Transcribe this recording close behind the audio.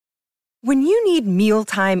When you need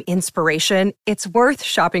mealtime inspiration, it's worth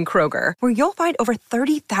shopping Kroger, where you'll find over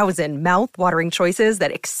 30,000 mouth-watering choices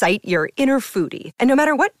that excite your inner foodie. And no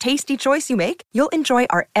matter what tasty choice you make, you'll enjoy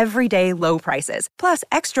our everyday low prices, plus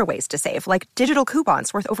extra ways to save, like digital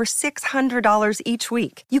coupons worth over $600 each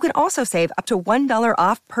week. You can also save up to $1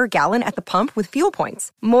 off per gallon at the pump with fuel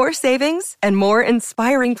points. More savings and more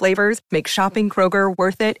inspiring flavors make shopping Kroger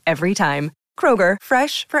worth it every time. Kroger,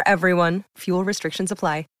 fresh for everyone. Fuel restrictions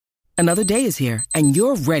apply. Another day is here, and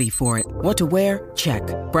you're ready for it. What to wear? Check.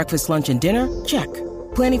 Breakfast, lunch, and dinner? Check.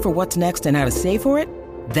 Planning for what's next and how to save for it?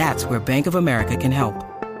 That's where Bank of America can help.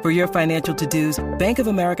 For your financial to-dos, Bank of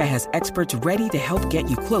America has experts ready to help get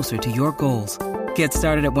you closer to your goals. Get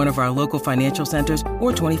started at one of our local financial centers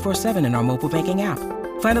or 24/7 in our mobile banking app.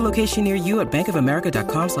 Find a location near you at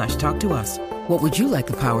bankofamerica.com/talktous. What would you like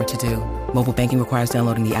the power to do? Mobile banking requires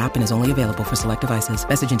downloading the app and is only available for select devices.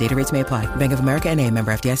 Message and data rates may apply. Bank of America N.A.,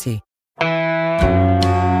 member FDIC.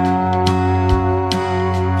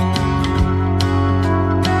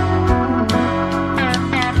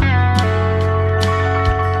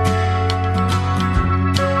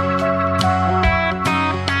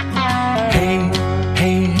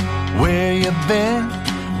 Hey, where you been?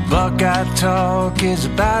 Buckeye Talk is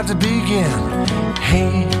about to begin.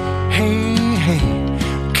 Hey,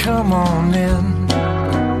 come on in.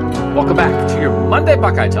 Welcome back to your Monday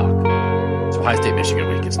Buckeye Talk. It's Ohio State, Michigan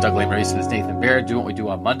week. It's Doug Lane-Race and it's Nathan Baird doing what we do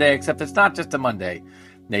on Monday, except it's not just a Monday.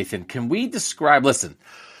 Nathan, can we describe, listen,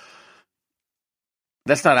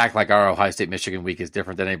 let's not act like our Ohio State, Michigan week is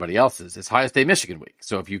different than anybody else's. It's Ohio State, Michigan week.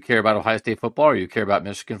 So if you care about Ohio State football or you care about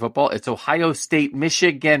Michigan football, it's Ohio State,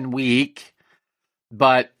 Michigan week.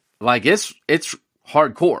 But like it's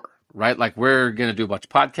hardcore, right? Like we're going to do a bunch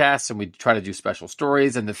of podcasts and we try to do special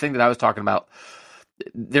stories. And the thing that I was talking about,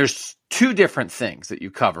 there's two different things that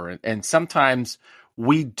you cover. And sometimes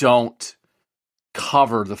we don't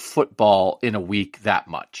cover the football in a week that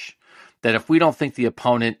much. That if we don't think the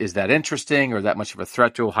opponent is that interesting or that much of a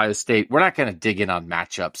threat to Ohio State, we're not going to dig in on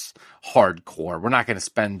matchups hardcore. We're not going to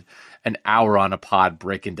spend an hour on a pod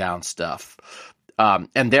breaking down stuff.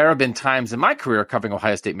 And there have been times in my career covering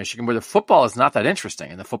Ohio State, Michigan, where the football is not that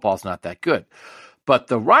interesting and the football is not that good. But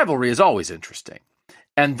the rivalry is always interesting.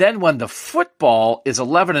 And then when the football is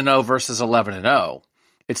 11-0 versus 11-0,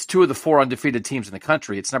 it's two of the four undefeated teams in the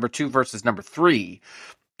country. It's number 2 versus number 3.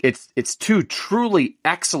 It's two truly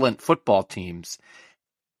excellent football teams,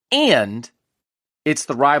 and it's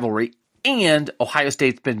the rivalry, and Ohio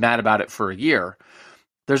State's been mad about it for a year.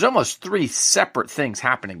 There's almost 3 separate things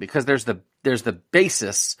happening because there's the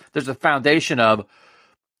basis, there's the foundation of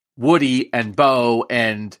Woody and Bo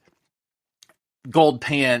and gold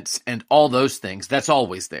pants and all those things. That's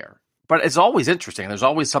always there. But it's always interesting. There's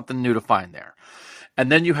always something new to find there.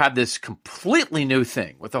 And then you have this completely new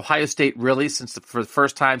thing with Ohio State really for the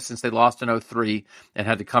first time since they lost in 2003 and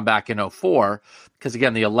had to come back in 2004. Because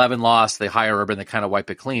again, the 11 loss, they hire Urban, they kind of wipe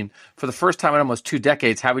it clean. For the first time in almost 2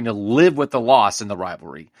 decades, having to live with the loss in the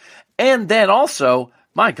rivalry. And then also,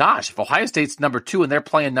 my gosh, if Ohio State's number 2 and they're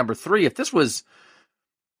playing number 3, if this was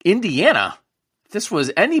Indiana, if this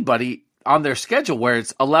was anybody on their schedule where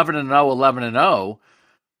it's 11-0, 11-0,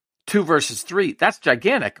 2 versus 3, that's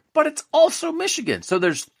gigantic, but it's also Michigan. So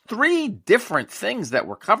there's 3 different things that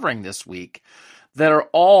we're covering this week that are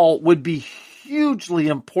all would be hugely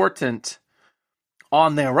important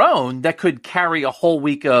on their own that could carry a whole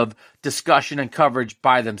week of discussion and coverage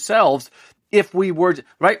by themselves if we were,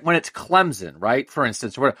 right, when it's Clemson, right, for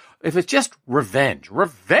instance, if it's just revenge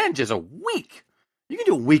is a week. You can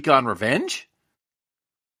do a week on revenge,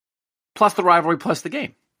 plus the rivalry, plus the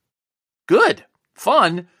game. Good,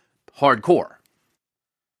 fun, hardcore.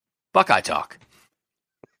 Buckeye Talk.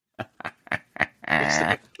 Was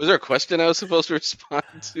there a question I was supposed to respond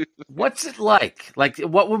to? What's it like? Like,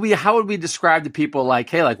 how would we describe to people like,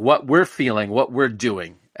 hey, like what we're feeling, what we're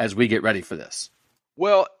doing as we get ready for this?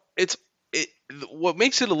 Well, what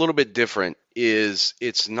makes it a little bit different is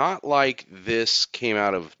it's not like this came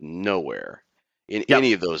out of nowhere in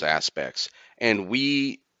any of those aspects. And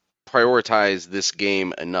we prioritize this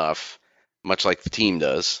game enough, much like the team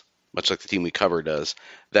does, much like the team we cover does,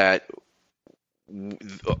 that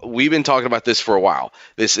we've been talking about this for a while.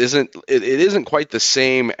 This isn't quite the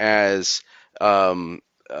same as even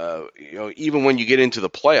when you get into the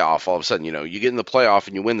playoff, all of a sudden, you get in the playoff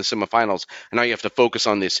and you win the semifinals, and now you have to focus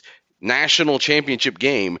on this national championship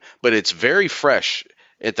game, but it's very fresh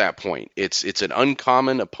at that point. It's an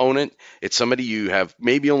uncommon opponent. It's somebody you have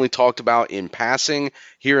maybe only talked about in passing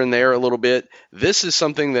here and there a little bit. This is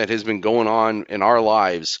something that has been going on in our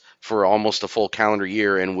lives for almost a full calendar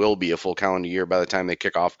year and will be a full calendar year by the time they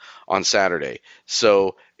kick off on Saturday.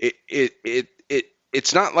 So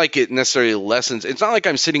it's not like it necessarily lessens. It's not like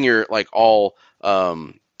I'm sitting here like all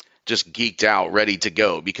just geeked out, ready to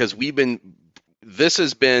go, because this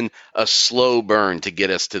has been a slow burn to get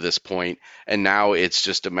us to this point, and now it's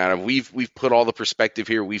just a matter of we've put all the perspective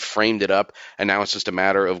here, we've framed it up, and now it's just a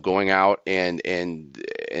matter of going out and getting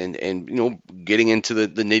into the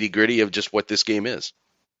nitty gritty of just what this game is.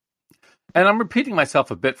 And I'm repeating myself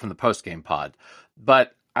a bit from the post game pod,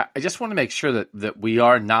 but I just want to make sure that we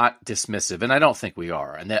are not dismissive, and I don't think we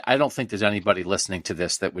are, and that I don't think there's anybody listening to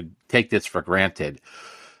this that would take this for granted.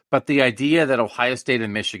 But the idea that Ohio State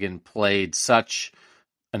and Michigan played such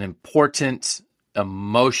an important,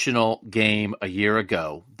 emotional game a year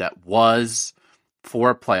ago that was for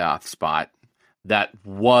a playoff spot, that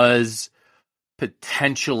was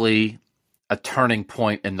potentially a turning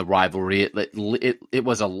point in the rivalry. It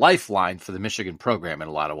was a lifeline for the Michigan program in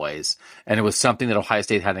a lot of ways, and it was something that Ohio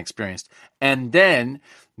State hadn't experienced. And then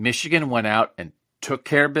Michigan went out and took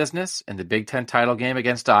care of business in the Big Ten title game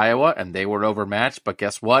against Iowa, and they were overmatched. But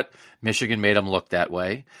guess what? Michigan made them look that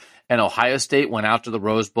way. And Ohio State went out to the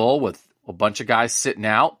Rose Bowl with a bunch of guys sitting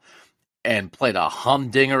out and played a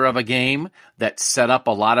humdinger of a game that set up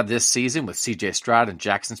a lot of this season with C.J. Stroud and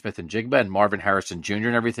Jackson Smith-Njigba and Marvin Harrison Jr.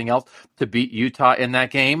 and everything else to beat Utah in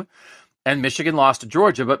that game. And Michigan lost to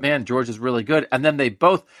Georgia, but man, Georgia's really good. And then they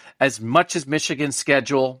both, as much as Michigan's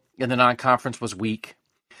schedule in the non-conference was weak,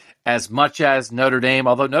 as much as Notre Dame,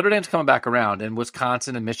 although Notre Dame's coming back around, and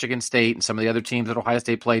Wisconsin and Michigan State and some of the other teams that Ohio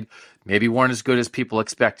State played maybe weren't as good as people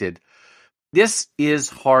expected. This is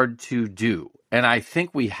hard to do. And I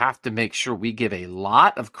think we have to make sure we give a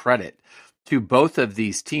lot of credit to both of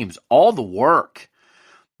these teams. All the work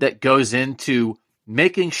that goes into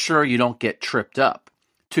making sure you don't get tripped up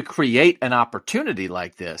to create an opportunity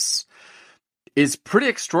like this is pretty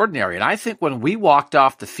extraordinary. And I think when we walked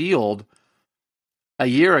off the field a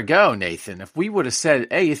year ago, Nathan, if we would have said,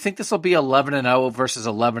 hey, you think this will be 11-0 versus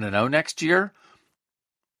 11-0 next year?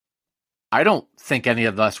 I don't think any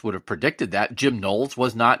of us would have predicted that. Jim Knowles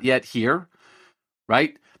was not yet here,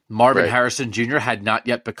 right? Marvin Harrison Jr. had not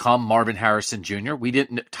yet become Marvin Harrison Jr.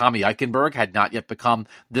 Tommy Eichenberg had not yet become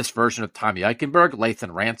this version of Tommy Eichenberg,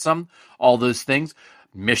 Lathan Ransom, all those things.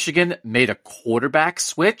 Michigan made a quarterback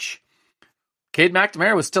switch. Cade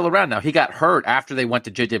McNamara was still around. Now, he got hurt after they went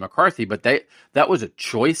to J.J. McCarthy, but that was a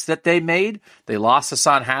choice that they made. They lost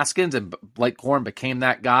Hassan Haskins, and Blake Corum became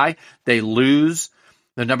that guy. They lose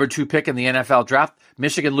the number 2 pick in the NFL draft.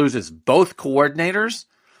 Michigan loses both coordinators.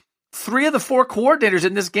 3 of the 4 coordinators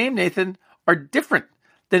in this game, Nathan, are different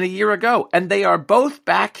than a year ago, and they are both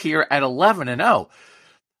back here at 11-0.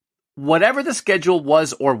 Whatever the schedule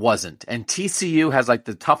was or wasn't, and TCU has like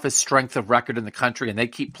the toughest strength of record in the country, and they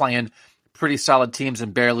keep playing pretty solid teams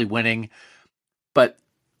and barely winning. But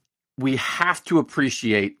we have to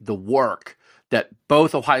appreciate the work that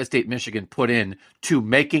both Ohio State and Michigan put in to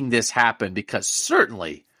making this happen, because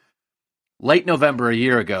certainly late November a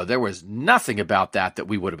year ago, there was nothing about that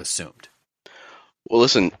we would have assumed. Well,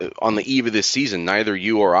 listen, on the eve of this season, neither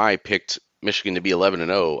you or I picked Michigan to be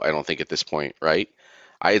 11-0, I don't think, at this point, right?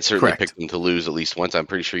 I had certainly picked them to lose at least once. I'm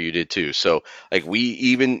pretty sure you did too. So, like, we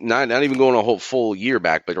even not even going a whole full year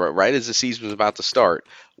back, but right as the season was about to start,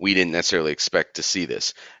 we didn't necessarily expect to see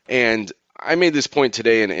this. And I made this point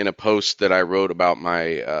today in a post that I wrote about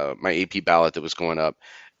my my AP ballot that was going up,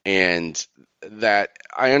 and that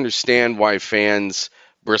I understand why fans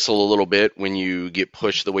bristle a little bit when you get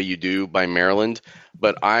pushed the way you do by Maryland.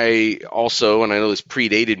 But I also, and I know this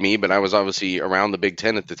predated me, but I was obviously around the Big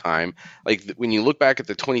Ten at the time. Like, when you look back at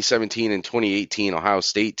the 2017 and 2018 Ohio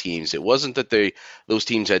State teams, it wasn't that those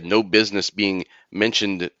teams had no business being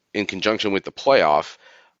mentioned in conjunction with the playoff,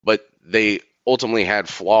 but they ultimately had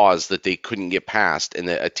flaws that they couldn't get past, and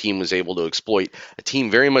that a team was able to exploit. A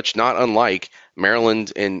team very much not unlike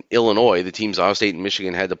Maryland and Illinois, the teams Ohio State and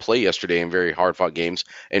Michigan had to play yesterday in very hard-fought games,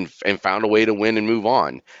 and found a way to win and move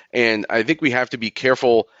on. And I think we have to be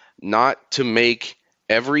careful not to make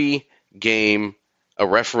every game a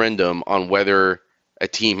referendum on whether a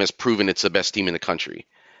team has proven it's the best team in the country.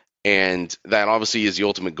 And that obviously is the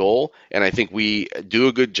ultimate goal. And I think we do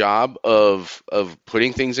a good job of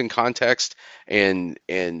putting things in context and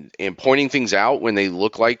pointing things out when they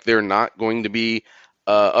look like they're not going to be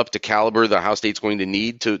up to caliber that Ohio State's going to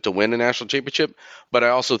need to win a national championship. But I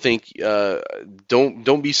also think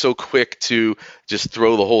don't be so quick to just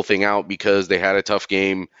throw the whole thing out because they had a tough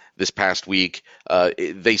game this past week.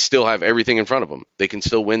 They still have everything in front of them. They can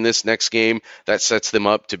still win this next game. That sets them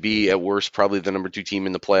up to be, at worst, probably the number 2 team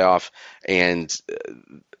in the playoff. And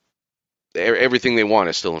everything they want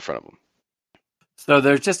is still in front of them. So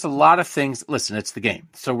there's just a lot of things. Listen, it's the game.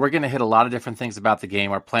 So we're going to hit a lot of different things about the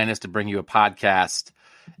game. Our plan is to bring you a podcast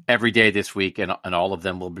every day this week, and all of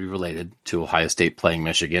them will be related to Ohio State playing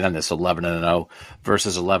Michigan and this 11-0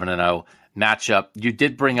 versus 11-0 matchup. You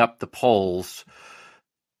did bring up the polls.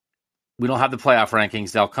 We don't have the playoff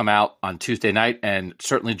rankings. They'll come out on Tuesday night, and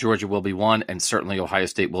certainly Georgia will be 1, and certainly Ohio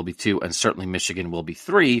State will be 2, and certainly Michigan will be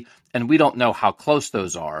 3, and we don't know how close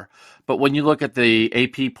those are. But when you look at the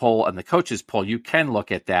AP poll and the coaches poll, you can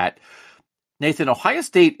look at that. Nathan, Ohio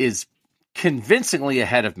State is convincingly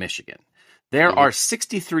ahead of Michigan. There are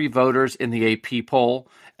 63 voters in the AP poll,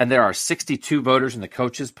 and there are 62 voters in the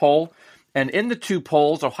coaches poll. And in the two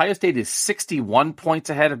polls, Ohio State is 61 points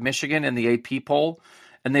ahead of Michigan in the AP poll,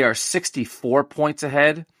 and they are 64 points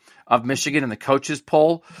ahead of Michigan in the coaches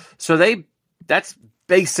poll. So that's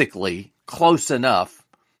basically close enough.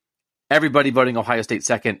 Everybody voting Ohio State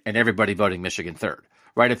second and everybody voting Michigan third,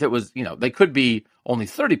 right? If it was, they could be only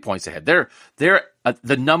 30 points ahead. They're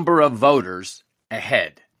the number of voters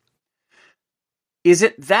ahead. Is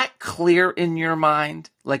it that clear in your mind?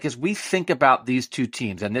 Like, as we think about these two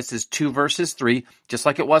teams, and this is 2 versus 3, just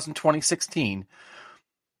like it was in 2016,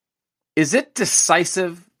 is it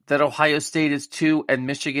decisive that Ohio State is 2 and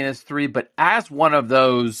Michigan is 3? But as one of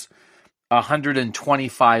those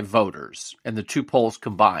 125 voters in the two polls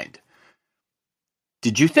combined,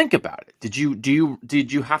 did you think about it? Did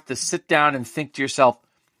you have to sit down and think to yourself,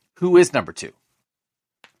 who is number 2?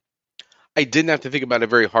 I didn't have to think about it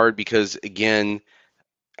very hard because, again,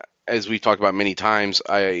 as we've talked about many times,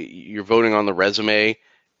 you're voting on the resume,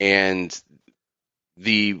 and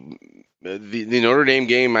the Notre Dame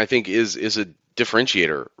game, I think, is a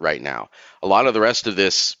differentiator right now. A lot of the rest of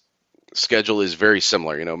this schedule is very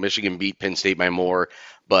similar. Michigan beat Penn State by more,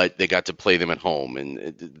 but they got to play them at home,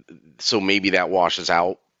 and so maybe that washes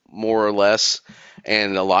out more or less.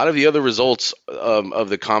 And a lot of the other results of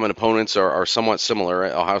the common opponents are somewhat similar.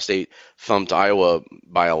 Ohio State thumped Iowa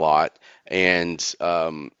by a lot, and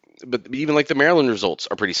but even like the Maryland results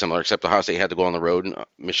are pretty similar, except Ohio State had to go on the road and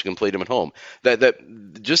Michigan played them at home. That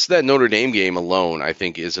Notre Dame game alone, I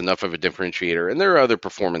think, is enough of a differentiator. And there are other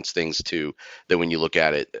performance things too that when you look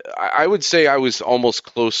at it, I would say I was almost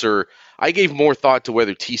closer. I gave more thought to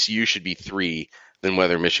whether TCU should be 3 than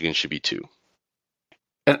whether Michigan should be 2.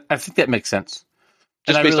 And I think that makes sense.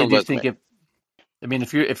 Just and I really do think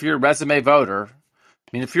if you're a resume voter,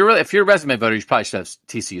 if you're a resume voter, you probably should have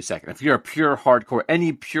TCU second. If you're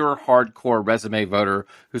any pure hardcore resume voter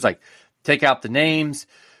who's like, take out the names,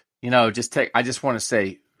 I just want to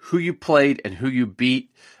say who you played and who you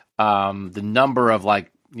beat. The number of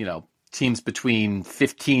teams between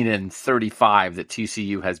 15 and 35 that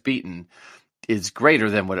TCU has beaten is greater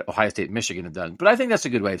than what Ohio State and Michigan have done. But I think that's a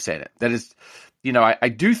good way of saying it. That is, I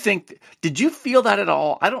do think, did you feel that at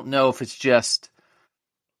all? I don't know if it's just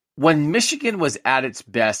when Michigan was at its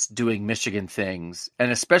best doing Michigan things,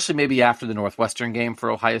 and especially maybe after the Northwestern game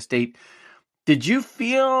for Ohio State, did you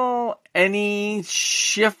feel any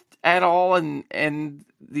shift at all in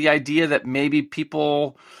the idea that maybe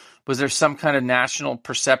was there some kind of national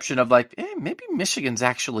perception of maybe Michigan's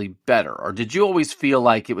actually better? Or did you always feel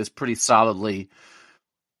like it was pretty solidly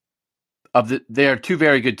they are two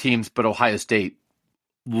very good teams, but Ohio State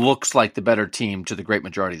looks like the better team to the great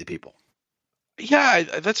majority of the people? Yeah,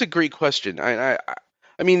 that's a great question. I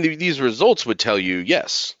mean, these results would tell you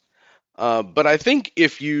yes. But I think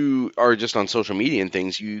if you are just on social media and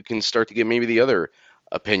things, you can start to get maybe the other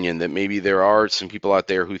opinion that maybe there are some people out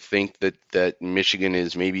there who think that Michigan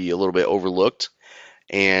is maybe a little bit overlooked,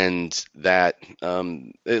 and that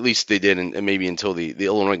at least they did, and maybe until the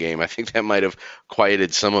Illinois game, I think that might have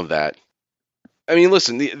quieted some of that. I mean,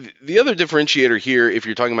 listen, the other differentiator here, if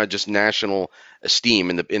you're talking about just national esteem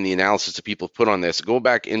in the analysis that people have put on this, go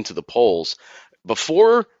back into the polls.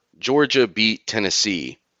 Before Georgia beat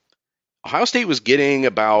Tennessee, Ohio State was getting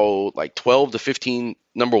about 12 to 15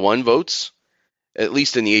 number 1 votes, at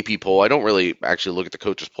least in the AP poll. I don't really actually look at the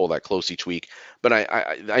coaches poll that close each week, but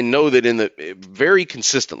I know that very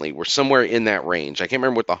consistently we're somewhere in that range. I can't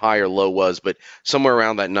remember what the high or low was, but somewhere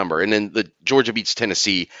around that number. And then the Georgia beats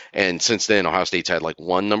Tennessee, and since then Ohio State's had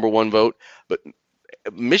 1 number 1 vote, but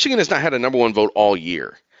Michigan has not had a number 1 vote all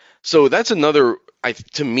year. So that's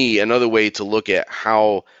to me, another way to look at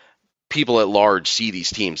how people at large see these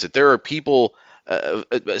teams, that there are people,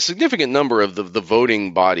 a significant number of the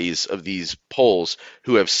voting bodies of these polls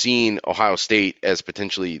who have seen Ohio State as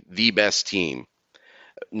potentially the best team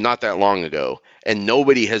not that long ago, and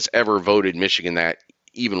nobody has ever voted Michigan that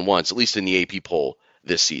even once, at least in the AP poll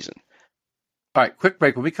this season. All right, quick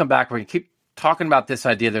break. When we come back, we're going to keep talking about this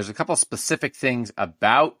idea. There's a couple of specific things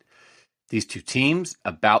about these two teams,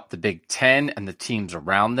 about the Big Ten and the teams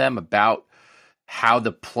around them, about how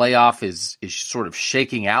the playoff is sort of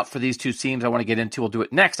shaking out for these two teams I want to get into. We'll do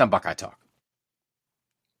it next on Buckeye Talk.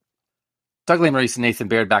 Doug Lesmerises and Nathan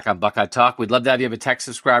Baird back on Buckeye Talk. We'd love to have you have a tech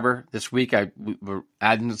subscriber this week. We're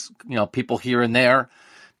adding people here and there.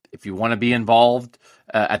 If you want to be involved,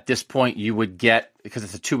 at this point, you would get, because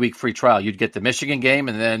it's a 2-week free trial, you'd get the Michigan game,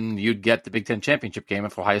 and then you'd get the Big Ten championship game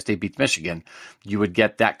if Ohio State beats Michigan. You would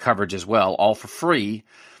get that coverage as well, all for free.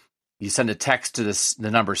 You send a text to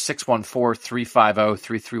the number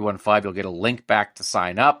 614-350-3315. You'll get a link back to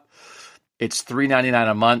sign up. It's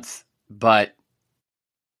 $3.99 a month, but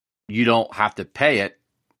you don't have to pay it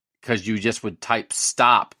because you just would type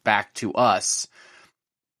stop back to us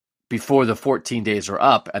before the 14 days are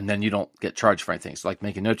up, and then you don't get charged for anything. So like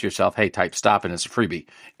make a note to yourself, hey, type stop, and it's a freebie,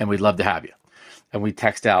 and we'd love to have you. And we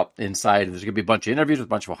text out inside, and there's going to be a bunch of interviews with a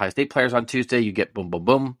bunch of Ohio State players on Tuesday. You get boom, boom,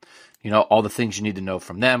 boom. All the things you need to know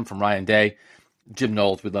from them, from Ryan Day, Jim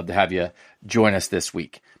Knowles. We'd love to have you join us this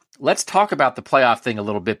week. Let's talk about the playoff thing a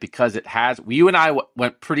little bit, because you and I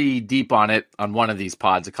went pretty deep on it on one of these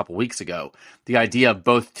pods a couple weeks ago. The idea of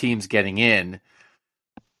both teams getting in.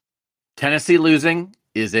 Tennessee losing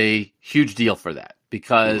is a huge deal for that,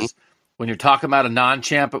 because when you're talking about a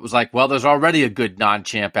non-champ, it was like, well, there's already a good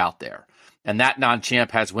non-champ out there. And that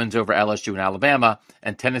non-champ has wins over LSU and Alabama,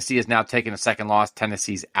 and Tennessee is now taking a second loss.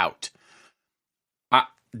 Tennessee's out.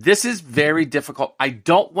 This is very difficult. I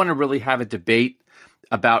don't want to really have a debate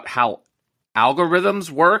about how algorithms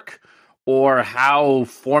work or how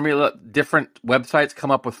different websites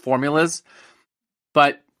come up with formulas.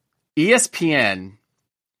 But ESPN,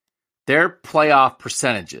 their playoff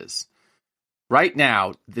percentages, right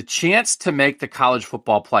now, the chance to make the college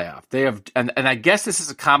football playoff, they have, and I guess this is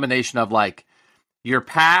a combination of like your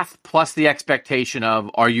path plus the expectation of,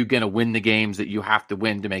 are you going to win the games that you have to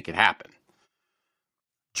win to make it happen?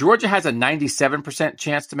 Georgia has a 97%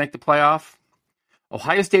 chance to make the playoff.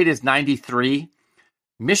 Ohio State is 93.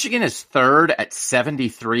 Michigan is third at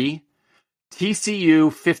 73.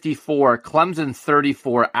 TCU 54, Clemson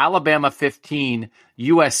 34, Alabama 15,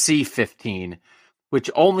 USC 15, which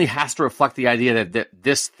only has to reflect the idea that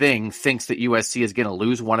this thing thinks that USC is going to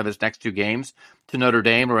lose one of its next two games to Notre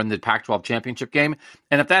Dame or in the Pac-12 championship game.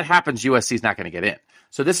 And if that happens, USC is not going to get in.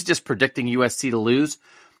 So this is just predicting USC to lose.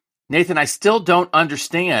 Nathan, I still don't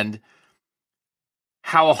understand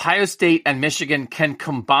how Ohio State and Michigan can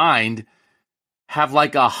combined have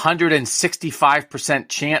like 165%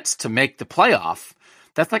 chance to make the playoff.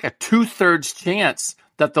 That's like a 2/3 chance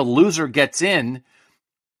that the loser gets in,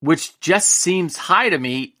 which just seems high to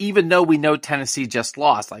me, even though we know Tennessee just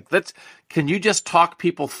lost. Can you just talk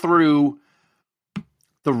people through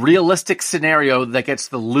the realistic scenario that gets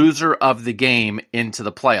the loser of the game into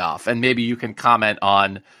the playoff? And maybe you can comment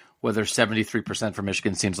on whether 73% for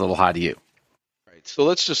Michigan seems a little high to you. Right. So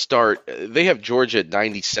let's just start. They have Georgia at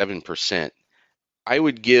 97%. I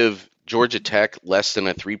would give Georgia Tech less than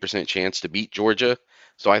a 3% chance to beat Georgia.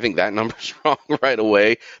 So I think that number's wrong right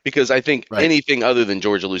away, because I think anything other than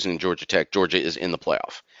Georgia losing to Georgia Tech, Georgia is in the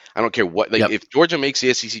playoff. I don't care what. If Georgia makes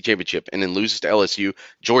the SEC championship and then loses to LSU,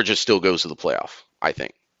 Georgia still goes to the playoff, I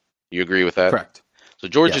think. You agree with that? Correct. So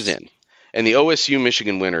Georgia's in. And the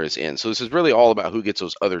OSU-Michigan winner is in. So this is really all about who gets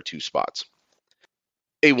those other two spots.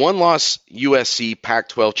 A one-loss USC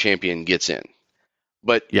Pac-12 champion gets in.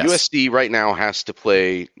 But USC right now has to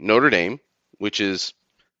play Notre Dame, which is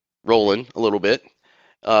rolling a little bit,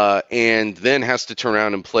 and then has to turn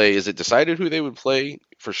around and play. Is it decided who they would play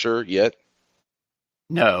for sure yet?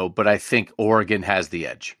 No, but I think Oregon has the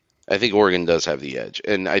edge. I think Oregon does have the edge.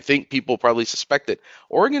 And I think people probably suspect that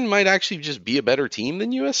Oregon might actually just be a better team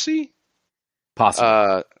than USC.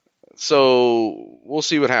 Possibly. So we'll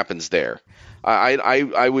see what happens there.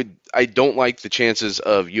 I don't like the chances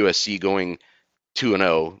of USC going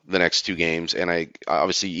 2-0 the next two games, and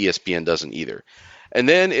obviously ESPN doesn't either. And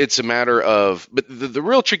then it's a matter of, but the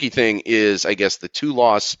real tricky thing is, I guess, the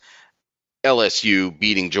 2-loss LSU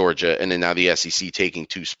beating Georgia, and then now the SEC taking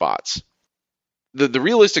two spots. The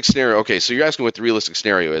realistic scenario, okay, so you're asking what the realistic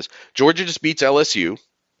scenario is. Georgia just beats LSU,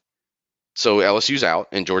 so LSU's out,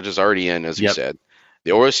 and Georgia's already in, as you said.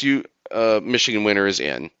 The OSU Michigan winner is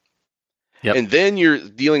in. Yep. And then you're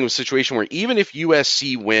dealing with a situation where even if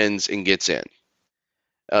USC wins and gets in,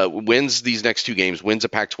 wins these next two games, wins a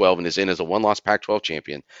Pac-12 and is in as a one-loss Pac-12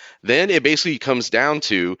 champion, then it basically comes down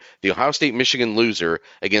to the Ohio State-Michigan loser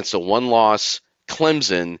against a one-loss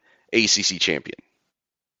Clemson ACC champion.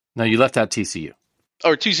 No, you left out TCU.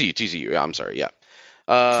 Or TCU. Yeah, I'm sorry. Yeah.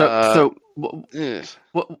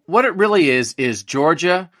 What it really is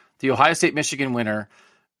Georgia, the Ohio State-Michigan winner,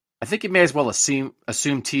 I think you may as well assume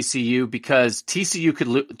TCU because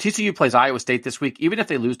TCU plays Iowa State this week. Even if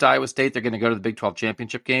they lose to Iowa State, they're going to go to the Big 12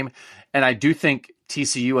 championship game. And I do think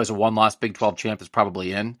TCU as a one-loss Big 12 champ is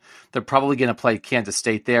probably in. They're probably going to play Kansas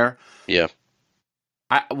State there. Yeah.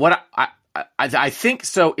 I think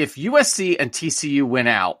so. If USC and TCU win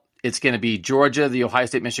out, it's going to be Georgia, the Ohio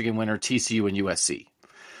State Michigan winner, TCU, and USC.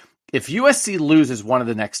 If USC loses one of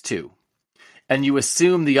the next two, and you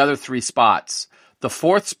assume the other three spots, the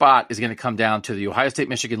fourth spot is going to come down to the Ohio State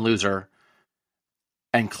Michigan loser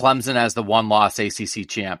and Clemson as the one-loss ACC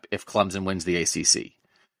champ if Clemson wins the ACC.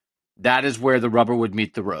 That is where the rubber would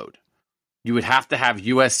meet the road. You would have to have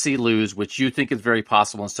USC lose, which you think is very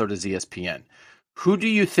possible, and so does ESPN. Who do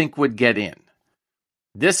you think would get in?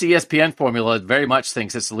 This ESPN formula very much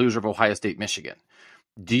thinks it's the loser of Ohio State, Michigan.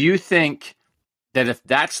 Do you think that if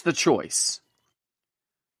that's the choice,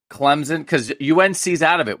 Clemson, because UNC's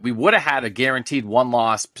out of it, we would have had a guaranteed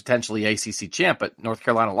one-loss, potentially ACC champ, but North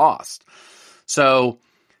Carolina lost. So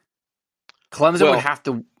Clemson would have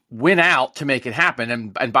to win out to make it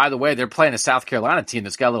happen. And by the way, they're playing a South Carolina team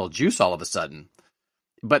that's got a little juice all of a sudden.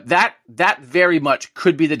 But that very much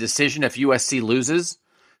could be the decision if USC loses.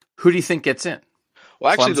 Who do you think gets in?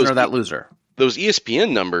 Well, actually, Clemson or that loser? Those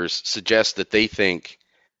ESPN numbers suggest that they think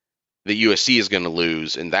that USC is going to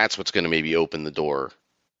lose, and that's what's going to maybe open the door,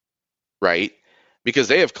 right? Because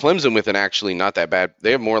they have Clemson with an actually not that bad. They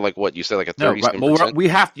have more like what you said, like a 30%. No, right.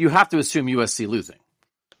 Well, you have to assume USC losing,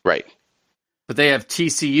 right? But they have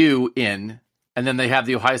TCU in, and then they have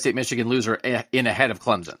the Ohio State Michigan loser in ahead of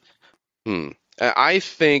Clemson. I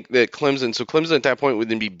think that Clemson at that point would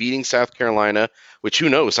then be beating South Carolina, which who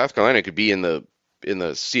knows? South Carolina could be in the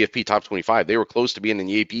CFP top 25. They were close to being in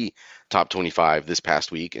the AP top 25 this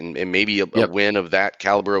past week, and maybe a win of that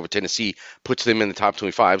caliber over Tennessee puts them in the top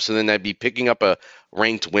 25. So then that'd be picking up a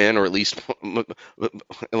ranked win, or at least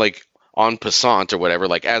like en passant or whatever,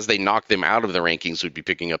 like as they knock them out of the rankings, would be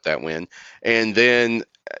picking up that win. And then,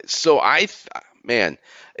 so I think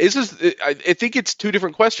it's two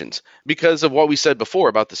different questions because of what we said before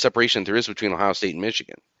about the separation there is between Ohio State and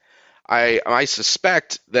Michigan. I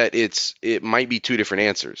suspect that it might be two different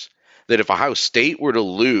answers. That if Ohio State were to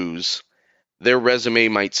lose, their resume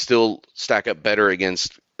might still stack up better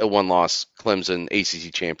against a one-loss Clemson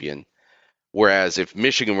ACC champion. Whereas if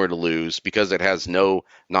Michigan were to lose, because it has no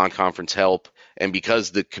non-conference help and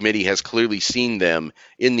because the committee has clearly seen them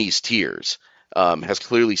in these tiers, has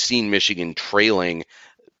clearly seen Michigan trailing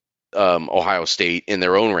Ohio State in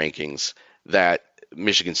their own rankings, that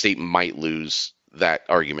Michigan State might lose that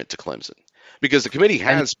argument to Clemson. Because the committee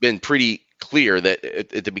has been pretty clear that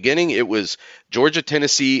at the beginning it was Georgia,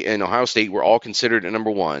 Tennessee, and Ohio State were all considered at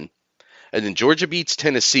number one. And then Georgia beats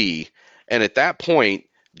Tennessee. And at that point,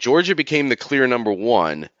 Georgia became the clear number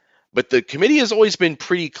one. But the committee has always been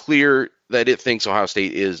pretty clear that it thinks Ohio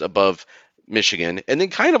State is above Michigan. And then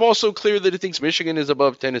kind of also clear that it thinks Michigan is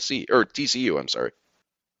above Tennessee, or TCU, I'm sorry.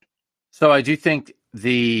 So I do think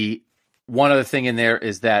the one other thing in there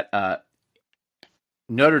is that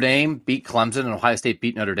Notre Dame beat Clemson and Ohio State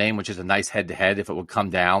beat Notre Dame, which is a nice head-to-head if it would come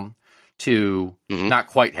down to not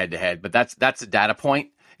quite head-to-head, but that's a data point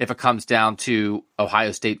if it comes down to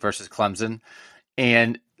Ohio State versus Clemson.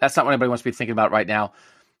 And that's not what anybody wants to be thinking about right now.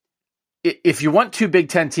 If you want two Big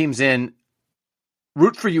Ten teams in,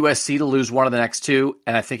 root for USC to lose one of the next two,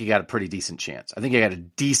 and I think you got a pretty decent chance. I think you got a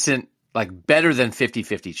decent, like better than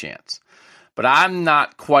 50-50 chance. But I'm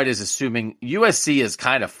not quite as assuming. USC is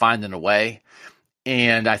kind of finding a way.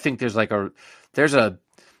 And I think we did a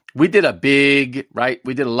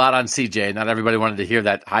lot on CJ. Not everybody wanted to hear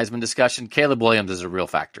that Heisman discussion. Caleb Williams is a real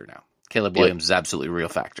factor now. Caleb Williams is absolutely a real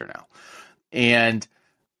factor now. And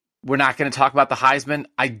we're not going to talk about the Heisman.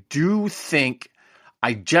 I do think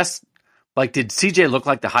did CJ look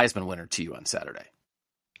like the Heisman winner to you on Saturday?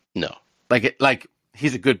 No. Like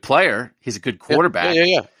he's a good player. He's a good quarterback.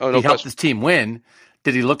 Yeah. Oh, no, he helped his team win.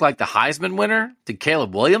 Did he look like the Heisman winner? Did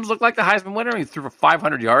Caleb Williams look like the Heisman winner? He threw for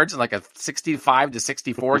 500 yards in like a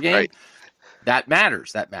 65-64 game. Right. That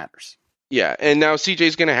matters. Yeah, and now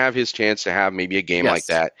CJ's going to have his chance to have maybe a game like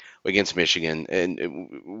that against Michigan,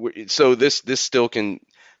 and so this still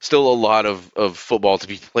a lot of football to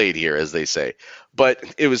be played here, as they say. But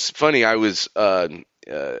it was funny. I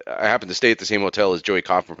happened to stay at the same hotel as Joey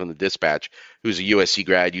Kaufman from the Dispatch, who's a USC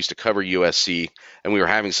grad, used to cover USC, and we were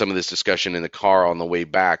having some of this discussion in the car on the way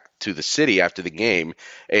back to the city after the game.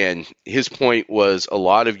 And his point was a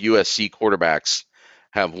lot of USC quarterbacks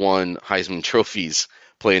have won Heisman trophies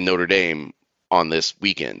playing Notre Dame, on this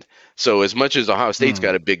weekend. So as much as Ohio State's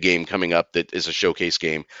got a big game coming up that is a showcase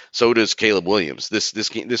game, so does Caleb Williams.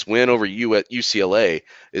 This win over UCLA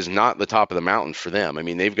is not the top of the mountain for them. I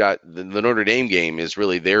mean, they've got the Notre Dame game is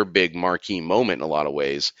really their big marquee moment in a lot of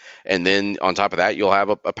ways. And then on top of that, you'll have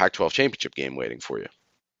a Pac-12 championship game waiting for you.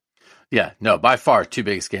 Yeah, no, by far two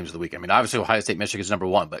biggest games of the week. I mean, obviously Ohio State, Michigan is number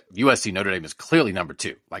one, but USC Notre Dame is clearly number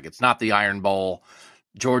two. Like, it's not the Iron Bowl.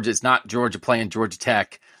 It's not Georgia playing Georgia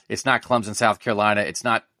Tech. It's not Clemson, South Carolina. It's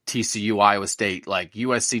not TCU, Iowa State. Like,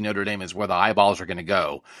 USC Notre Dame is where the eyeballs are going to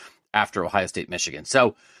go after Ohio State, Michigan.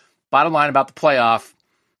 So, bottom line about the playoff,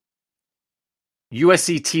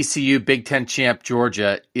 USC, TCU, Big Ten champ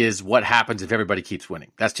Georgia is what happens if everybody keeps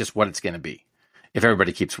winning. That's just what it's going to be if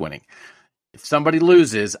everybody keeps winning. If somebody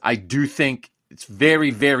loses, I do think it's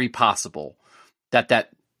very, very possible that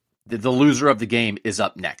the loser of the game is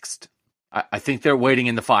up next. I think they're waiting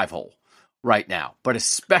in the 5-hole right now, but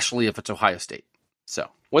especially if it's Ohio State. So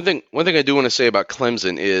one thing I do want to say about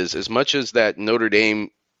Clemson is, as much as that Notre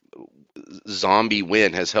Dame zombie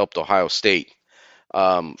win has helped Ohio State,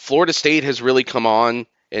 Florida State has really come on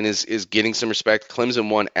and is getting some respect. Clemson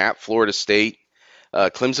won at Florida State.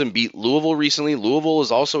 Clemson beat Louisville recently. Louisville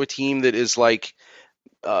is also a team that is like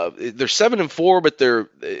they're 7-4, but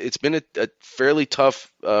it's been a fairly tough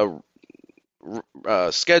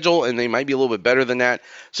schedule, and they might be a little bit better than that.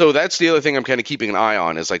 So that's the other thing I'm kind of keeping an eye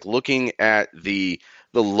on, is like looking at the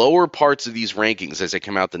lower parts of these rankings as they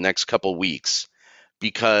come out the next couple weeks,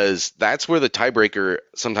 because that's where the tiebreaker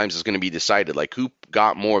sometimes is going to be decided, like who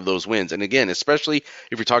got more of those wins. And again, especially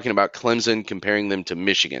if you're talking about Clemson, comparing them to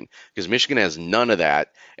Michigan, because Michigan has none of that.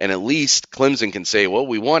 And at least Clemson can say, well,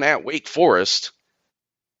 we won at Wake Forest.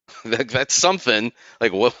 That's something.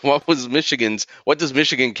 Like, what does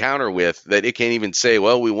Michigan counter with that it can't even say,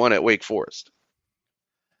 well, we won at Wake Forest?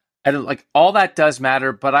 And like, all that does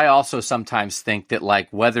matter, but I also sometimes think that like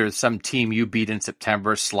whether some team you beat in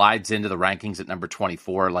September slides into the rankings at number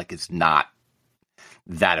 24, like, is not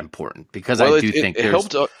that important, because I do think it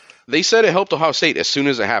helped. They said it helped Ohio State as soon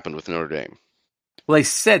as it happened with Notre Dame. Well, they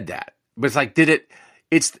said that, but it's like,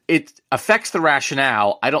 it affects the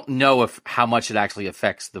rationale. I don't know how much it actually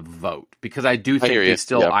affects the vote, because I do think they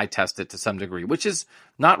still eye test it to some degree, which is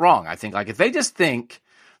not wrong. I think, like, if they just think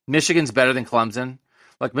Michigan's better than Clemson.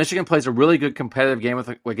 Like, Michigan plays a really good competitive game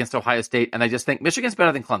against Ohio State, and I just think Michigan's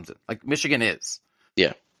better than Clemson. Like, Michigan is.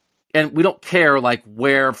 Yeah. And we don't care, like,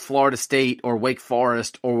 where Florida State or Wake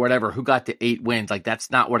Forest or whatever, who got to 8 wins. Like,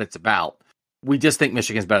 that's not what it's about. We just think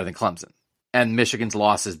Michigan's better than Clemson. And Michigan's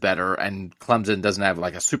loss is better, and Clemson doesn't have,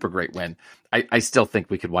 like, a super great win. I still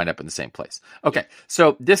think we could wind up in the same place. Okay,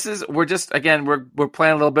 so we're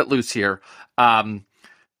playing a little bit loose here.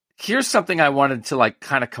 Here's something I wanted to, like,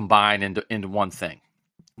 kind of combine into one thing,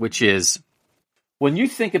 which is, when you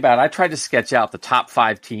think about it, I tried to sketch out the top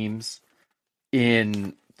 5 teams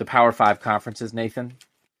in the Power 5 conferences, Nathan.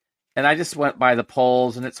 And I just went by the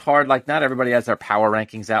polls, and it's hard. Like, not everybody has their power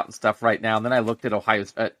rankings out and stuff right now. And then I looked at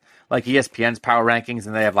like ESPN's power rankings,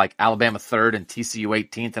 and they have like Alabama 3rd and TCU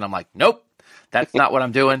 18th. And I'm like, nope, that's not what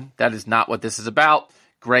I'm doing. That is not what this is about.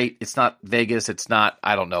 Great. It's not Vegas. It's not,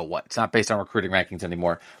 I don't know what. It's not based on recruiting rankings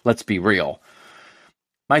anymore. Let's be real.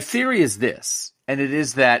 My theory is this, and it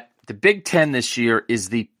is that the Big Ten this year is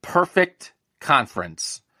the perfect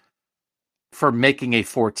conference for making a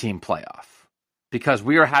 4-team playoff, because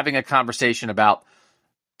we are having a conversation about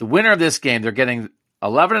the winner of this game. They're getting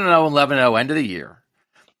 11-0 and 11-0 end of the year.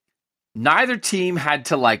 Neither team had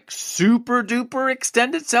to like super duper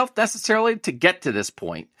extend itself necessarily to get to this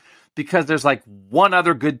point, because there's like one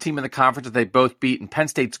other good team in the conference that they both beat, and Penn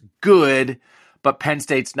State's good, but Penn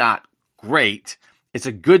State's not great. It's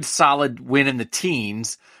a good, solid win in the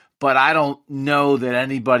teens, but I don't know that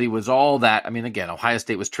anybody was all that. I mean, again, Ohio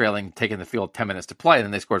State was trailing, taking the field 10 minutes to play, and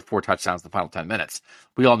then they scored 4 touchdowns in the final 10 minutes.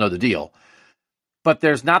 We all know the deal. But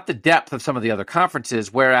there's not the depth of some of the other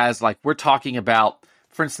conferences, whereas, like, we're talking about,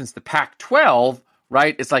 for instance, the Pac-12,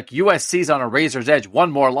 right? It's like USC's on a razor's edge,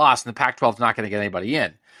 one more loss, and the Pac-12 is not going to get anybody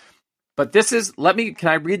in. But this is, can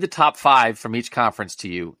I read the top 5 from each conference to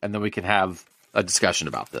you, and then we can have a discussion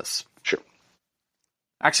about this? Sure.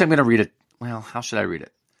 Actually, I'm going to read it. Well, how should I read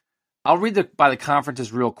it? I'll read by the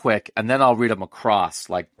conferences real quick, and then I'll read them across,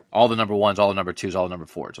 like all the number 1s, all the number 2s, all the number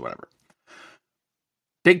 4s, or whatever.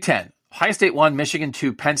 Big Ten: Ohio State 1, Michigan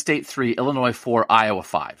 2, Penn State 3, Illinois 4, Iowa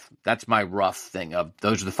 5. That's my rough thing of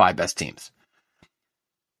those are the 5 best teams.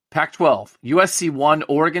 Pac-12: USC 1,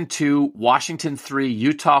 Oregon 2, Washington 3,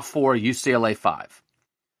 Utah 4, UCLA 5.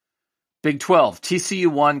 Big 12: TCU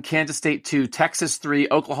 1, Kansas State 2, Texas 3,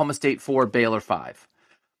 Oklahoma State 4, Baylor 5.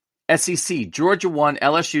 SEC: Georgia 1,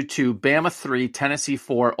 LSU 2, Bama 3, Tennessee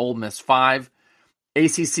 4, Ole Miss 5.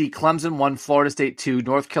 ACC, Clemson 1, Florida State 2,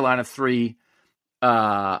 North Carolina 3,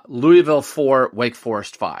 Louisville 4, Wake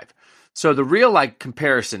Forest 5. So the real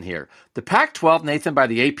comparison here, the Pac-12, Nathan, by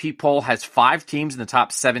the AP poll, has 5 teams in the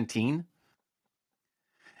top 17.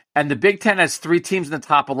 And the Big Ten has 3 teams in the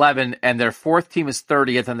top 11, and their 4th team is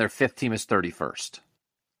 30th, and their 5th team is 31st.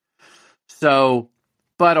 So,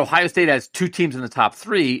 but Ohio State has 2 teams in the top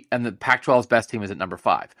 3, and the Pac-12's best team is at number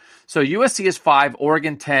 5. So USC is 5,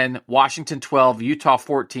 Oregon 10, Washington 12, Utah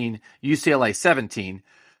 14, UCLA 17,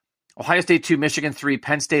 Ohio State 2, Michigan 3,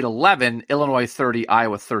 Penn State 11, Illinois 30,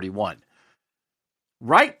 Iowa 31.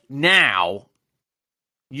 Right now,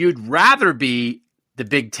 you'd rather be the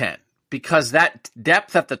Big Ten, because that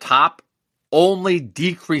depth at the top only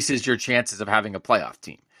decreases your chances of having a playoff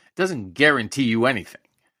team. It doesn't guarantee you anything.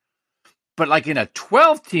 But in a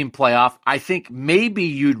 12-team playoff, I think maybe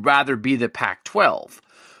you'd rather be the Pac-12.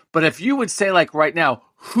 But if you would say, right now,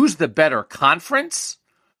 who's the better conference?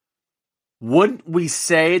 Wouldn't we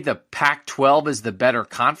say the Pac-12 is the better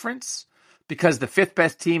conference? Because the 5th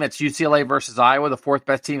best team, it's UCLA versus Iowa. The 4th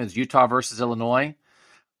best team is Utah versus Illinois.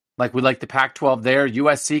 We like the Pac-12 there.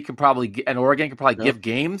 USC can probably, and Oregon can probably give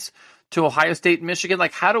games to Ohio State and Michigan.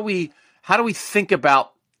 How do we think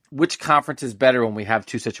about which conference is better when we have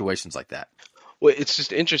 2 situations like that? Well, it's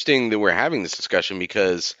just interesting that we're having this discussion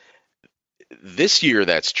because this year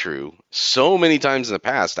that's true. So many times in the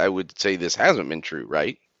past, I would say this hasn't been true,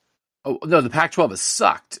 right? Oh no, the Pac-12 has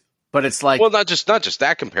sucked, but it's well, not just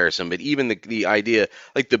that comparison, but even the idea,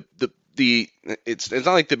 it's not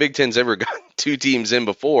like the Big Ten's ever got 2 teams in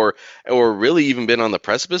before, or really even been on the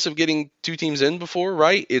precipice of getting 2 teams in before,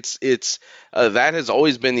 right? It's that has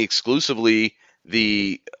always been exclusively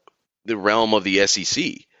the realm of the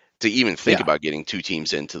SEC to even think about getting 2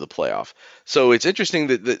 teams into the playoff. So it's interesting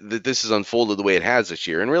that this has unfolded the way it has this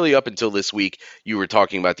year. And really up until this week, you were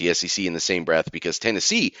talking about the SEC in the same breath because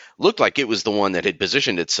Tennessee looked like it was the one that had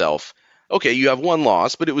positioned itself. Okay, you have 1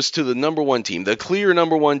 loss, but it was to the number 1 team, the clear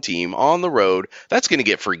number 1 team on the road. That's going to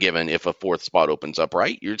get forgiven if a 4th spot opens up,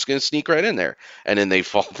 right? You're just going to sneak right in there. And then they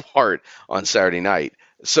fall apart on Saturday night.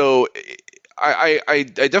 So I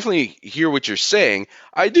definitely hear what you're saying.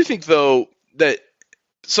 I do think, though, that –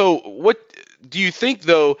 so what do you think,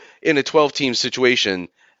 though, in a 12-team situation,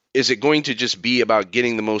 is it going to just be about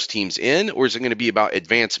getting the most teams in, or is it going to be about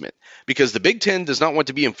advancement? Because the Big Ten does not want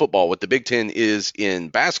to be in football what the Big Ten is in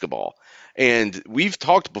basketball. And we've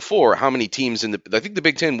talked before how many teams I think the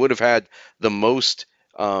Big Ten would have had the most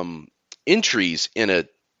entries in a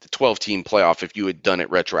 12-team playoff if you had done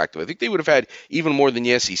it retroactive. I think they would have had even more than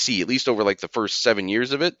the SEC, at least over the first 7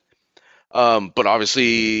 years of it. But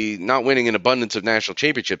obviously not winning an abundance of national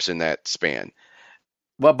championships in that span.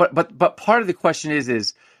 Well, but part of the question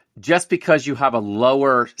is just because you have a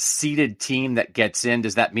lower seeded team that gets in,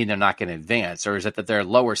 does that mean they're not going to advance? Or is it that they're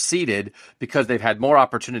lower seeded because they've had more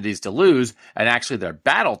opportunities to lose and actually they're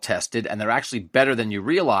battle tested and they're actually better than you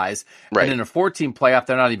realize? Right. And in a 4-team playoff,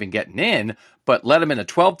 they're not even getting in, but let them in a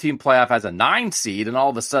 12-team playoff as a 9 seed and all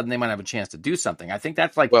of a sudden they might have a chance to do something. I think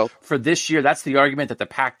that's for this year, that's the argument that the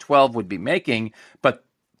Pac-12 would be making. But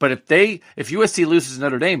if USC loses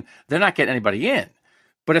Notre Dame, they're not getting anybody in.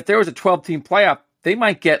 But if there was a 12-team playoff, they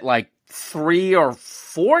might get 3 or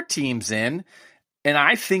 4 teams in, and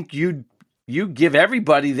I think you give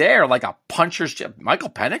everybody there a puncher's chip.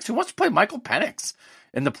 Michael Penix, who wants to play Michael Penix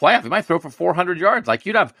in the playoff? He might throw for 400 yards.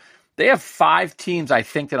 They have 5 teams, I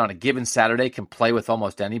think, that on a given Saturday can play with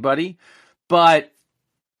almost anybody, but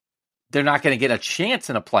they're not going to get a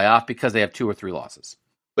chance in a playoff because they have 2 or 3 losses.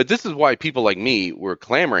 But this is why people like me were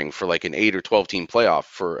clamoring for an 8 or 12-team playoff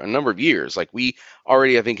for a number of years. We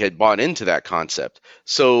already, I think, had bought into that concept.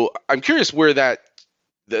 So I'm curious where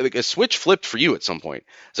a switch flipped for you at some point.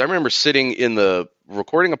 Because I remember sitting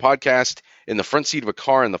recording a podcast in the front seat of a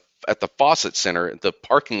car at the Fawcett Center, at the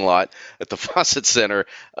parking lot at the Fawcett Center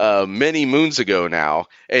many moons ago now.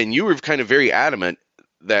 And you were kind of very adamant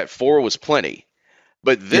that 4 was plenty.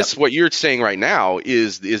 But what you're saying right now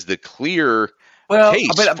is the clear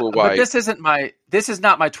case for why. But this is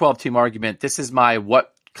not my 12-team argument. This is my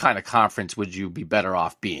what kind of conference would you be better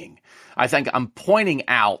off being? I think I'm pointing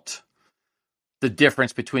out the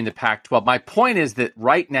difference between the Pac-12. My point is that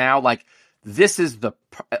right now, this is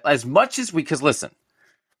as much as because listen,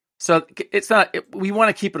 so it's not, we want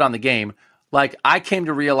to keep it on the game. I came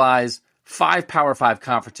to realize 5 Power 5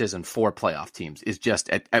 conferences and 4 playoff teams is just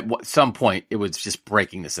at some point, it was just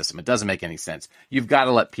breaking the system. It doesn't make any sense. You've got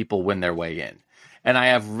to let people win their way in. And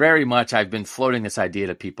I've been floating this idea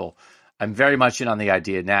to people. I'm very much in on the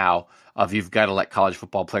idea now of you've got to let college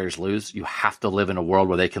football players lose. You have to live in a world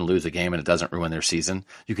where they can lose a game and it doesn't ruin their season.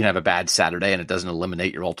 You can have a bad Saturday and it doesn't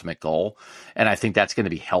eliminate your ultimate goal. And I think that's going to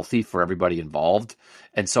be healthy for everybody involved.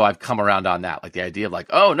 And so I've come around on that, like the idea of like,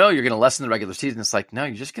 oh no, you're going to lessen the regular season. It's like, no,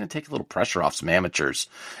 you're just going to take a little pressure off some amateurs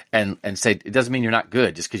and say it doesn't mean you're not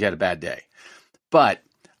good just because you had a bad day. But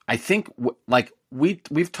I think like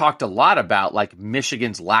we've talked a lot about like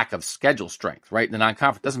Michigan's lack of schedule strength, right? In the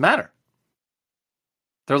non-conference, doesn't matter.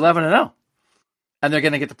 They're 11-0, and they're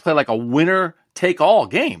going to get to play like a winner-take-all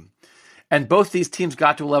game. And both these teams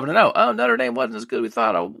got to 11-0. Oh, Notre Dame wasn't as good as we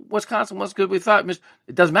thought. Oh, Wisconsin wasn't as good as we thought.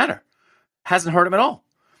 It doesn't matter. Hasn't hurt them at all.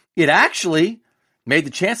 It actually made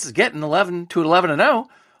the chances of getting 11 to 11-0 a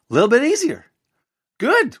little bit easier.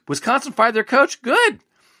 Good. Wisconsin fired their coach. Good.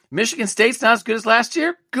 Michigan State's not as good as last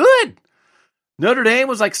year. Good. Notre Dame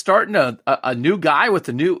was like starting a new guy with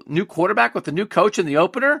a new quarterback with a new coach in the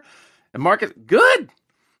opener. And Marcus, good.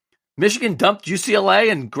 Michigan dumped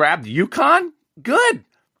UCLA and grabbed UConn. Good.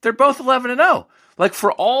 They're both 11-0. Like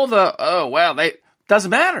for all the, they doesn't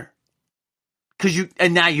matter.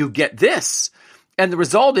 And now you get this. And the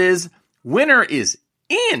result is winner is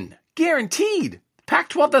in, guaranteed.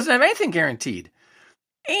 Pac-12 doesn't have anything guaranteed.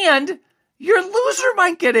 And your loser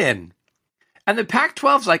might get in. And the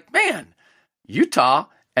Pac-12's like, man, Utah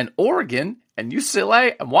and Oregon and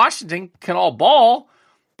UCLA and Washington can all ball,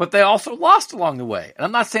 but they also lost along the way. And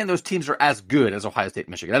I'm not saying those teams are as good as Ohio State,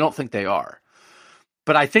 Michigan. I don't think they are.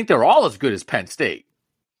 But I think they're all as good as Penn State.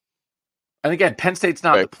 And again, Penn State's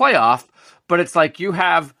not the playoff, but it's like you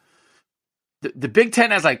have the Big Ten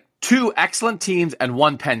has like 2 excellent teams and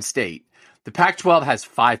 1 Penn State. The Pac-12 has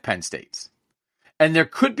 5 Penn States. And there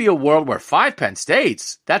could be a world where 5 Penn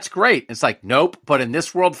States, that's great. It's like, nope. But in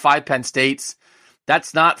this world, 5 Penn States,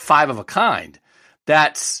 that's not 5 of a kind.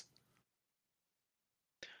 That's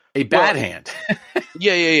a bad hand.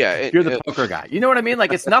 Yeah. You're the poker guy. You know what I mean?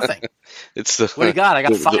 Like, it's nothing. It's the, what do you got? I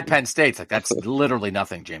got 5 Penn States. Like, that's literally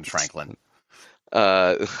nothing, James Franklin.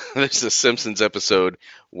 There's a Simpsons episode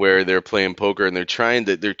where they're playing poker and they're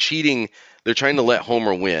cheating. They're trying to let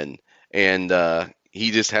Homer win. And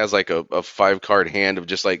he just has like a 5-card hand of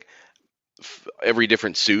just like every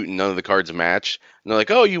different suit and none of the cards match. And they're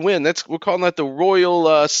like, oh, you win. We're calling that the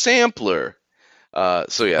Royal Sampler.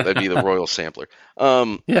 So yeah, that'd be the Royal Sampler.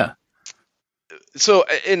 Yeah. So,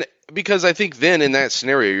 and because I think then in that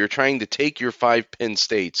scenario, you're trying to take your 5 Penn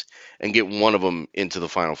States and get one of them into the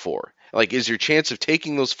Final Four. Like, is your chance of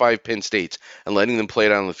taking those 5 Penn States and letting them play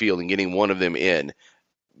it out on the field and getting one of them in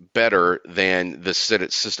better than the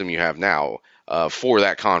system you have now for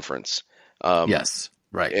that conference? Yes,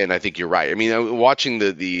 right. And I think you're right. I mean, watching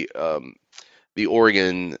the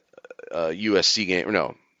Oregon USC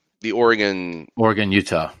game, the Oregon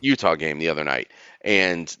Utah game the other night,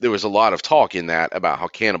 and there was a lot of talk in that about how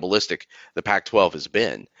cannibalistic the Pac-12 has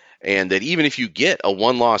been, and that even if you get a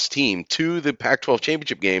 1-loss team to the Pac-12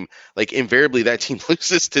 championship game, like invariably that team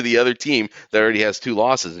loses to the other team that already has 2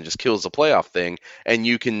 losses and just kills the playoff thing, and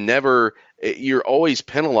you're always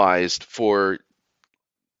penalized for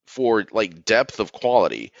like depth of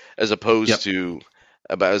quality as opposed to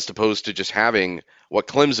just having what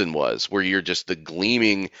Clemson was, where you're just the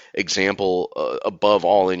gleaming example above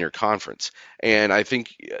all in your conference. And I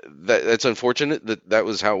think that's unfortunate that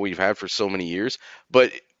was how we've had for so many years.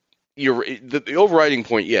 But the overriding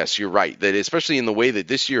point, yes, you're right, that especially in the way that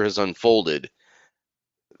this year has unfolded,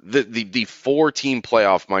 the 4-team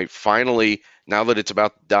playoff might finally, now that it's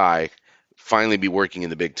about to die, finally be working in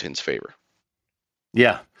the Big Ten's favor.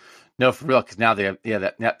 Yeah. No, for real, because now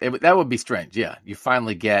that would be strange. Yeah, you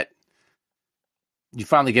finally get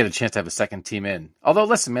a chance to have a second team in. Although,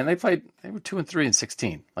 listen, man, they were 2-3 in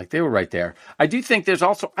 16. Like, they were right there. I do think there's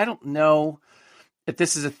also, I don't know if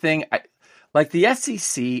this is a thing. Like, the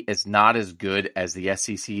SEC is not as good as the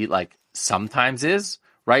SEC like sometimes is,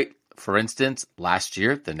 right? For instance, last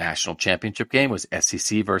year the national championship game was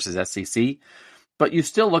SEC versus SEC. But you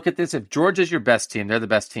still look at this. If Georgia's your best team, they're the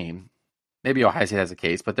best team. Maybe Ohio State has a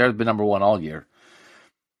case, but they've been number 1 all year.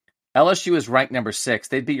 LSU is ranked number 6.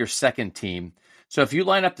 They'd be your second team. So if you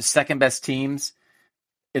line up the second best teams,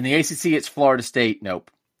 in the ACC, it's Florida State. Nope.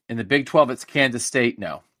 In the Big 12, it's Kansas State.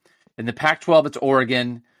 No. In the Pac-12, it's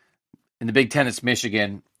Oregon. In the Big 10, it's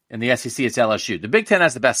Michigan. In the SEC, it's LSU. The Big 10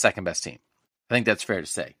 has the second best team. I think that's fair to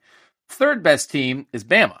say. Third best team is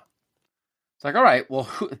Bama. It's like, all right, well,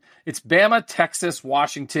 it's Bama, Texas,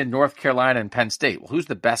 Washington, North Carolina, and Penn State. Well, who has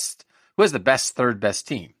the best third best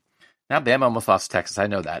team? Now, Bama almost lost to Texas. I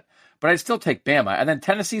know that. But I'd still take Bama. And then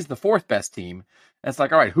Tennessee's the 4th best team. And it's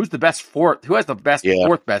like, all right, who has the best fourth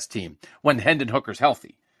best team when Hendon Hooker's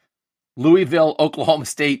healthy? Louisville, Oklahoma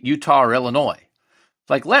State, Utah, or Illinois.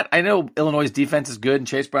 I know Illinois' defense is good and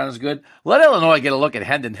Chase Brown is good. Let Illinois get a look at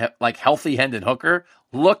Hendon, healthy Hendon Hooker.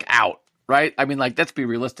 Look out, right? I mean, let's be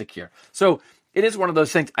realistic here. So it is one of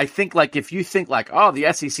those things. I think, if you think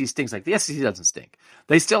the SEC stinks, the SEC doesn't stink.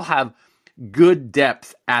 They still have good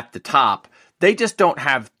depth at the top. They just don't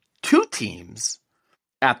have two teams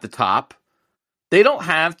at the top. They don't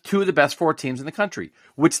have two of the best four teams in the country,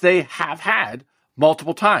 which they have had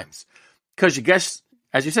multiple times. Because you guess,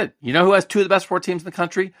 as you said, you know who has two of the best four teams in the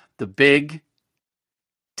country? The Big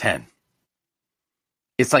Ten.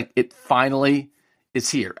 It's it finally is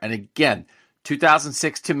here. And again,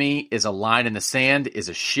 2006 to me is a line in the sand, is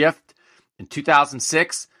a shift. In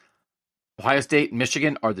 2006, Ohio State and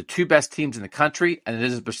Michigan are the two best teams in the country, and it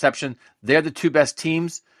is a perception they're the two best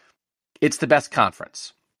teams. It's the best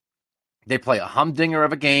conference. They play a humdinger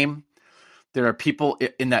of a game. There are people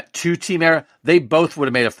in that two-team era. They both would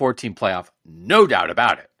have made a four-team playoff, no doubt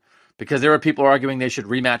about it, because there are people arguing they should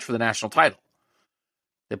rematch for the national title.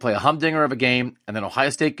 They play a humdinger of a game, and then Ohio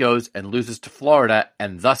State goes and loses to Florida,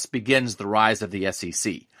 and thus begins the rise of the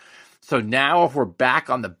SEC. So now if we're back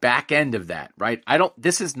on the back end of that, right?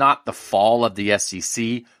 This is not the fall of the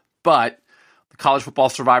SEC, but the College Football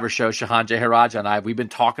Survivor Show, Shahan Jeharaja and I, we've been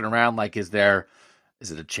talking around is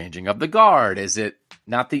it a changing of the guard? Is it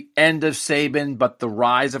not the end of Saban, but the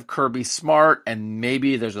rise of Kirby Smart? And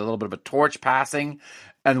maybe there's a little bit of a torch passing.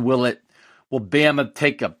 And will Bama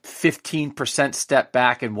take a 15% step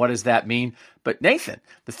back? And what does that mean? But Nathan,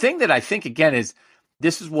 the thing that I think, again, is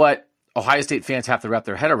this is what Ohio State fans have to wrap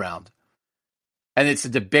their head around. And it's a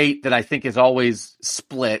debate that I think is always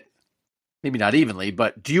split, maybe not evenly,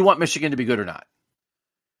 but do you want Michigan to be good or not?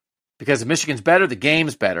 Because if Michigan's better, the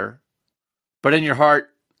game's better. But in your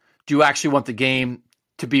heart, do you actually want the game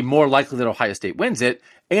to be more likely that Ohio State wins it?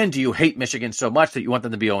 And do you hate Michigan so much that you want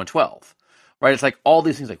them to be 0-12? Right? It's all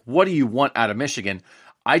these things. What do you want out of Michigan?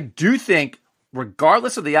 I do think,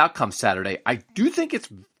 regardless of the outcome Saturday, I do think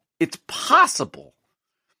it's possible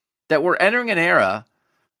that we're entering an era,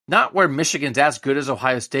 not where Michigan's as good as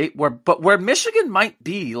Ohio State, but where Michigan might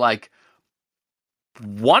be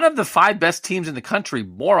one of the five best teams in the country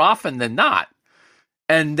more often than not.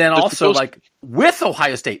 And then also with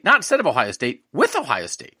Ohio State, not instead of Ohio State, with Ohio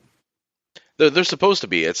State. They're supposed to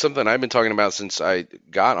be. It's something I've been talking about since I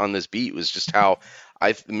got on this beat, was just how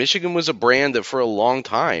Michigan was a brand that for a long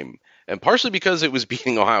time, and partially because it was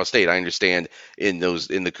beating Ohio State, I understand, in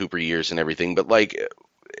the Cooper years and everything, but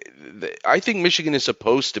I think Michigan is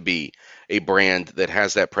supposed to be a brand that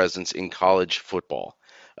has that presence in college football,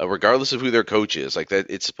 regardless of who their coach is. That,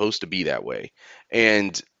 it's supposed to be that way.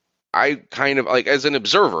 And I kind of, as an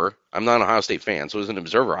observer, I'm not an Ohio State fan, so as an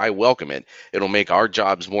observer, I welcome it. It'll make our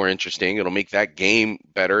jobs more interesting. It'll make that game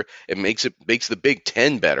better. It makes the Big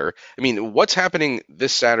Ten better. I mean, what's happening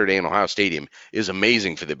this Saturday in Ohio Stadium is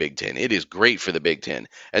amazing for the Big Ten. It is great for the Big Ten.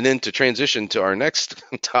 And then to transition to our next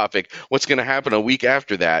topic, what's going to happen a week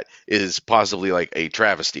after that is possibly a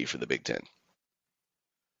travesty for the Big Ten.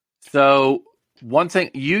 So one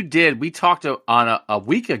thing you did, we talked on a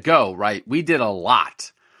week ago, right? We did a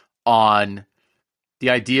lot on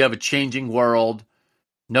the idea of a changing world,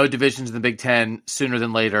 no divisions in the Big Ten sooner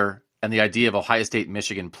than later, and the idea of Ohio State and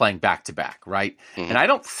Michigan playing back-to-back, right? Mm-hmm. And I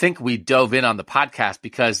don't think we dove in on the podcast,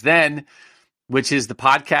 because then, which is the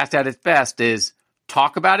podcast at its best, is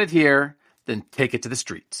talk about it here, then take it to the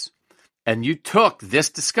streets. And you took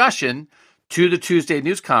this discussion to the Tuesday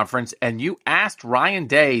news conference, and you asked Ryan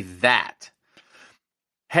Day that.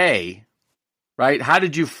 Hey, right? How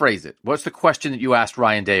did you phrase it? What's the question that you asked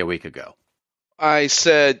Ryan Day a week ago? I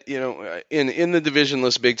said, in the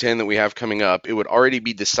divisionless Big Ten that we have coming up, it would already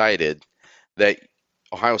be decided that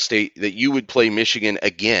Ohio State, that you would play Michigan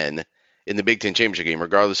again in the Big Ten championship game,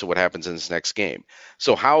 regardless of what happens in this next game.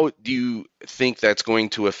 So how do you think that's going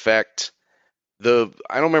to affect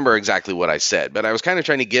I don't remember exactly what I said, but I was kind of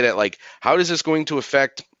trying to get at how is this going to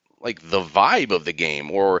affect the vibe of the game,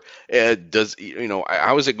 or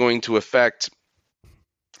how is it going to affect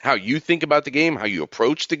how you think about the game, how you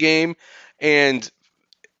approach the game? And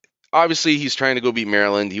obviously he's trying to go beat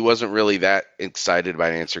Maryland. He wasn't really that excited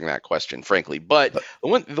about answering that question, frankly. But the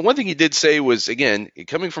one thing he did say was, again,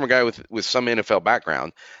 coming from a guy with some NFL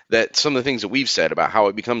background, that some of the things that we've said about how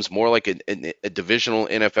it becomes more like a divisional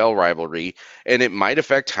NFL rivalry, and it might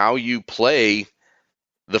affect how you play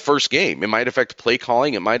the first game. It might affect play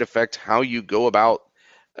calling. It might affect how you go about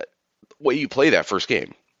what you play that first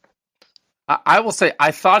game. I will say,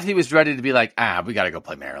 I thought he was ready to be we got to go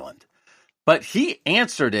play Maryland. But he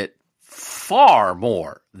answered it far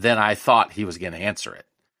more than I thought he was going to answer it.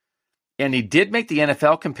 And he did make the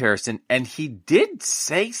NFL comparison, and he did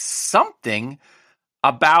say something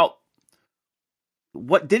about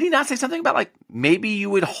what did he not say something about like maybe you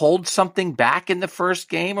would hold something back in the first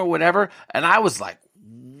game or whatever? And I was like,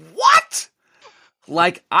 what?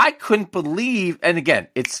 Like I couldn't believe. And again,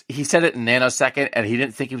 he said it in a nanosecond, and he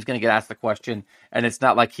didn't think he was going to get asked the question. And it's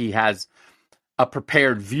not like he has a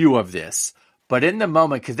prepared view of this, but in the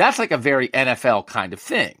moment, because that's like a very NFL kind of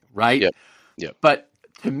thing, right? Yep. But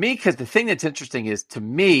to me, because the thing that's interesting is to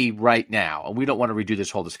me right now, and we don't want to redo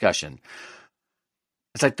this whole discussion.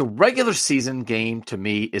 It's like the regular season game to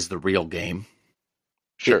me is the real game.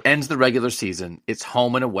 Sure. It ends the regular season. It's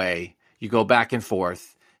home and away. You go back and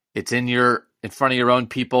forth. It's in front of your own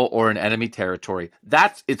people or in enemy territory.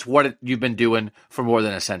 It's what you've been doing for more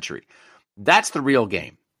than a century. That's the real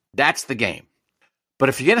game. That's the game. But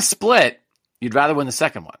if you're going to split, you'd rather win the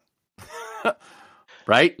second one.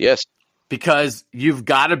 Right? Yes. Because you've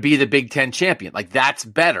got to be the Big Ten champion. Like that's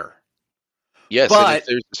better. Yes, but,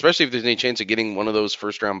 especially if there's any chance of getting one of those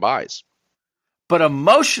first-round buys. But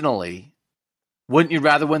emotionally, wouldn't you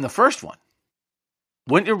rather win the first one?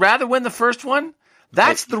 Wouldn't you rather win the first one?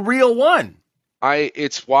 That's the real one.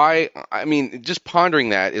 Just pondering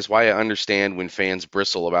that is why I understand when fans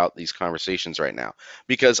bristle about these conversations right now.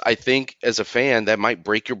 Because I think as a fan, that might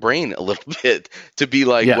break your brain a little bit to be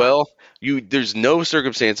like, there's no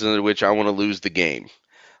circumstances under which I want to lose the game.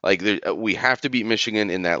 Like we have to beat Michigan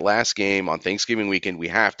in that last game on Thanksgiving weekend. We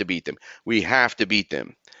have to beat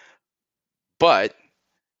them. But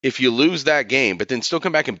if you lose that game, but then still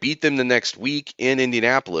come back and beat them the next week in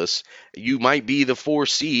Indianapolis, you might be the 4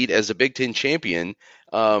 seed as a Big Ten champion.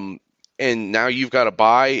 And now you've got a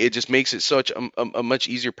bye. It just makes it such a much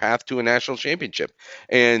easier path to a national championship.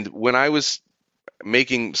 And when I was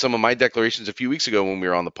making some of my declarations a few weeks ago when we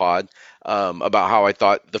were on the pod about how I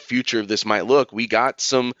thought the future of this might look, we got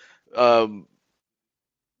some angry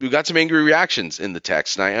reactions in the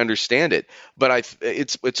text, and I understand it. But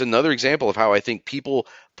it's another example of how I think people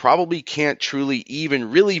probably can't truly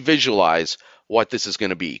even really visualize what this is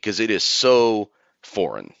going to be because it is so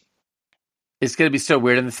foreign. It's going to be so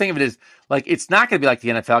weird. And the thing of it is, like, it's not going to be like the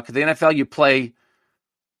NFL because the NFL, you play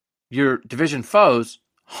your division foes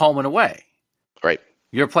home and away. Right.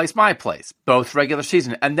 Your place, my place, both regular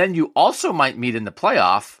season. And then you also might meet in the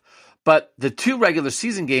playoff, but the 2 regular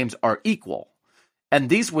season games are equal. And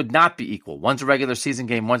these would not be equal. One's a regular season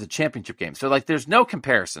game, one's a championship game. So, like, there's no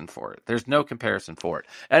comparison for it.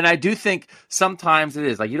 And I do think sometimes it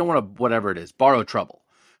is. Like, you don't want to, whatever it is, borrow trouble.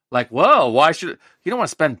 Like, whoa, why should you don't want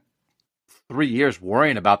to spend 3 years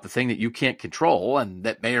worrying about the thing that you can't control and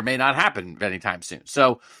that may or may not happen anytime soon.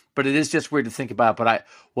 So, but it is just weird to think about. But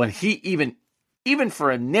when he even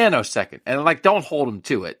for a nanosecond, and like, don't hold him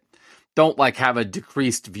to it. Don't like have a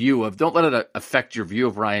decreased view don't let it affect your view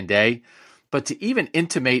of Ryan Day. But to even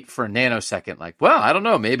intimate for a nanosecond, like, well, I don't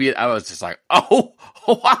know, maybe I was just like, oh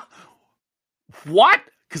what?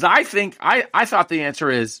 Because I thought the answer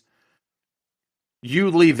is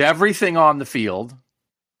you leave everything on the field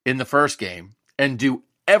in the first game and do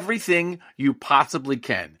everything you possibly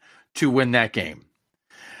can to win that game.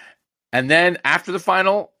 And then after the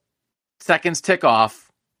final seconds tick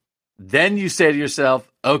off, then you say to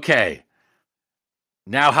yourself, okay,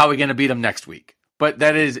 now how are we going to beat them next week? But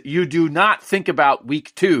that is, you do not think about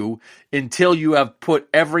week 2 until you have put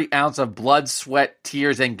every ounce of blood, sweat,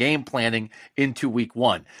 tears, and game planning into week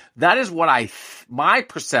 1. That is what my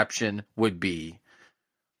perception would be.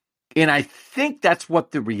 And I think that's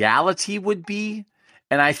what the reality would be.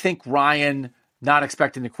 And I think Ryan, not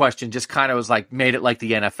expecting the question, just kind of was like, made it like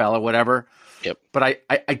the NFL or whatever. Yep. But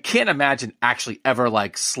I can't imagine actually ever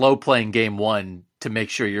like slow playing game 1 to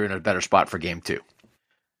make sure you're in a better spot for game 2.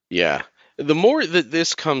 Yeah. The more that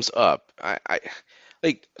this comes up,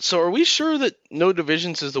 so are we sure that no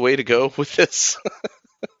divisions is the way to go with this?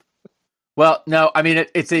 Well, no, I mean,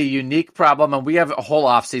 it's a unique problem, and we have a whole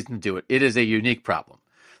offseason to do it. It is a unique problem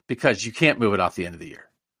because you can't move it off the end of the year.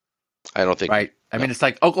 I don't think. Right? I mean, it's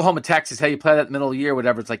like Oklahoma, Texas, how you play that in the middle of the year,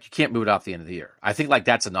 whatever. It's like you can't move it off the end of the year. I think like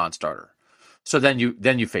that's a non-starter. So then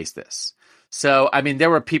you face this. So, I mean, there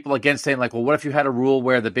were people against saying like, well, what if you had a rule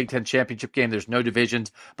where the Big Ten championship game, there's no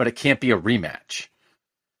divisions, but it can't be a rematch?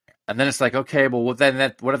 And then it's like, okay, well, what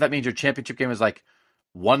if that means your championship game is like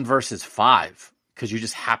 1 versus 5 because you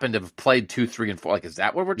just happen to have played 2, 3, and 4? Like, is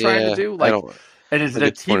that what we're trying to do? Like, and is it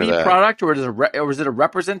a TV product or is it a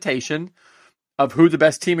representation of who the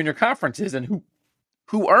best team in your conference is and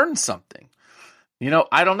who earns something? You know,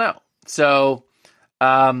 I don't know. So,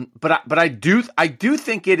 but I do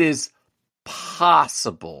think it is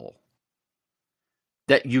possible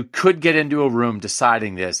that you could get into a room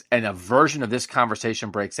deciding this and a version of this conversation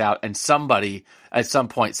breaks out and somebody at some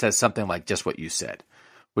point says something like just what you said,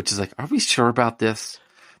 which is like, are we sure about this?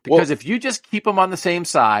 Because if you just keep them on the same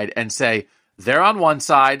side and say they're on one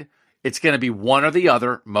side, it's going to be one or the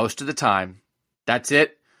other most of the time. That's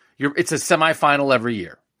it. It's a semifinal every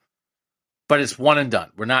year, but it's one and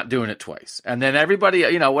done. We're not doing it twice. And then everybody,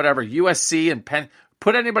 whatever, USC and Penn,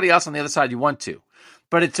 put anybody else on the other side you want to.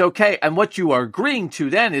 But it's okay. And what you are agreeing to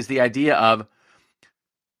then is the idea of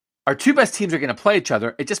our two best teams are going to play each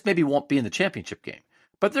other. It just maybe won't be in the championship game.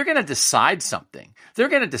 But they're going to decide something. They're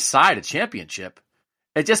going to decide a championship.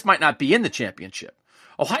 It just might not be in the championship.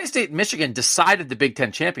 Ohio State and Michigan decided the Big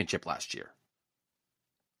Ten championship last year.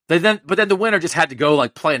 But then the winner just had to go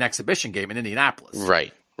play an exhibition game in Indianapolis.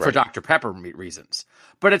 Right. For Dr. Pepper reasons.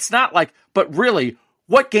 But it's not but really,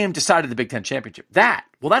 what game decided the Big Ten championship?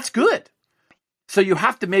 That's good. So you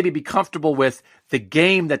have to maybe be comfortable with the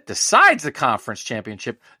game that decides the conference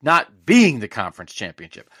championship not being the conference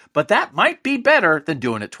championship. But that might be better than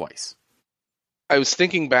doing it twice. I was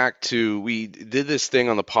thinking back to, we did this thing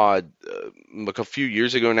on the pod a few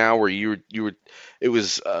years ago now where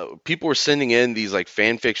people were sending in these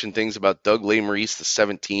fan fiction things about Doug Lesmerises the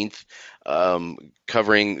 17th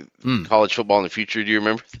covering college football in the future. Do you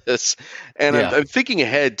remember this? And yeah. I'm thinking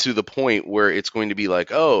ahead to the point where it's going to be do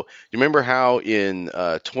you remember how in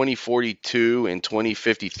 2042 and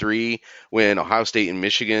 2053 when Ohio State and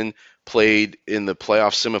Michigan played in the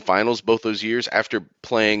playoff semifinals both those years after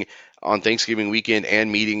playing on Thanksgiving weekend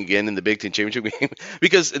and meeting again in the Big Ten championship game?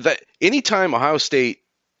 Because anytime Ohio State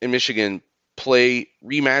and Michigan play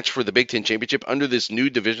rematch for the Big Ten championship under this new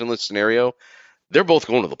divisionless scenario, they're both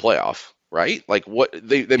going to the playoff, right?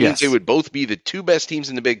 That means they would both be the two best teams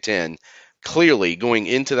in the Big Ten, clearly going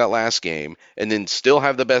into that last game, and then still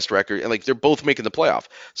have the best record, and they're both making the playoff.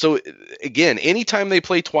 So again, anytime they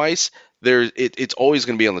play twice, it's always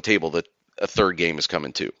going to be on the table that a third game is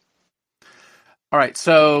coming too. All right,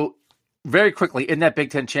 so very quickly, in that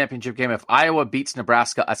Big Ten championship game, if Iowa beats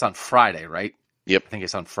Nebraska, that's on Friday, right? Yep. I think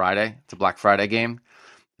it's on Friday. It's a Black Friday game.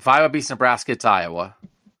 If Iowa beats Nebraska, it's Iowa.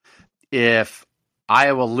 If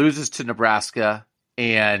Iowa loses to Nebraska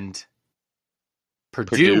and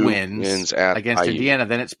Purdue wins against IU. Indiana,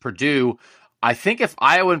 then it's Purdue. I think if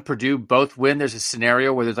Iowa and Purdue both win, there's a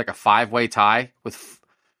scenario where there's a 5-way tie with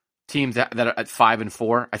teams that are at 5 and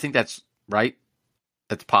 4. I think that's right.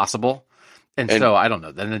 That's possible. And so I don't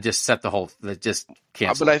know. Then they just set the whole. They just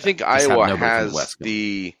cancel. But I think Iowa has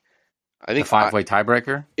the 5-way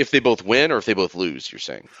tiebreaker. If they both win or if they both lose, you're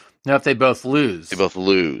saying? No, if they both lose. They both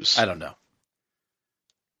lose. I don't know.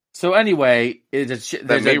 So anyway, there's a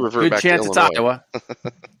good chance it's Iowa.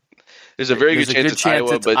 There's a very good chance it's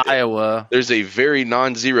Iowa, but there's a very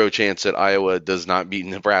non-zero chance that Iowa does not beat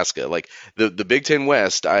Nebraska. The Big Ten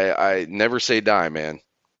West, I never say die, man.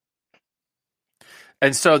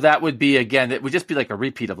 And so that would be, again, it would just be a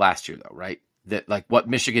repeat of last year, though, right? That what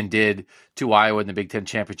Michigan did to Iowa in the Big Ten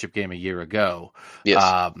championship game a year ago.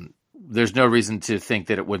 Yes. There's no reason to think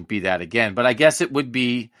that it wouldn't be that again. But I guess it would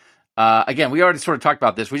be, again, we already sort of talked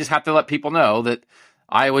about this. We just have to let people know that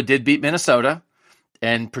Iowa did beat Minnesota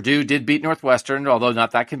and Purdue did beat Northwestern, although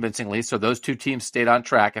not that convincingly. So those two teams stayed on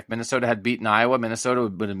track. If Minnesota had beaten Iowa, Minnesota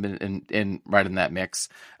would have been right in that mix.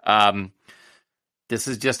 This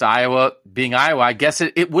is just Iowa being Iowa. I guess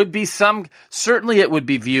it would be certainly it would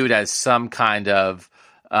be viewed as some kind of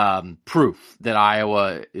proof that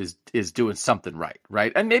Iowa is doing something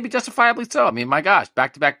right? And maybe justifiably so. I mean, my gosh,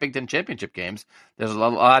 back-to-back Big Ten championship games. There's a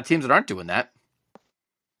lot of teams that aren't doing that.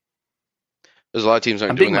 There's a lot of teams that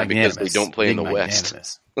aren't doing that because they don't play in the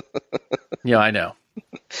West. Yeah, I know.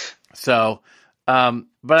 So, but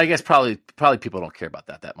I guess probably people don't care about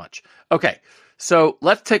that much. Okay. So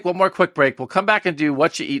let's take one more quick break. We'll come back and do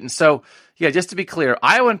what you eating. So, yeah, just to be clear,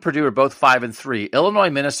 Iowa and Purdue are both 5 and 3. Illinois,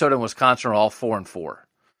 Minnesota, and Wisconsin are all 4 and 4.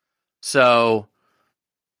 So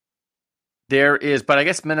there is, but I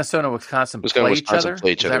guess Minnesota and Wisconsin play each other.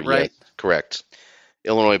 Is that right? Yes, correct.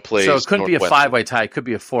 Illinois plays. So it couldn't be a 5-way tie. It could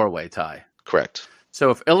be a 4-way tie. Correct. So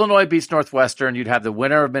if Illinois beats Northwestern, you'd have the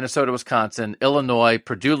winner of Minnesota, Wisconsin, Illinois,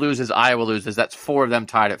 Purdue loses, Iowa loses. That's 4 of them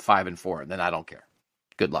tied at 5 and 4. And then I don't care.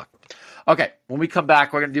 Good luck. Okay, when we come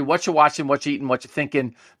back, we're going to do what you're watching, what you're eating, what you're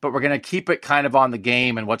thinking, but we're going to keep it kind of on the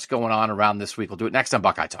game and what's going on around this week. We'll do it next on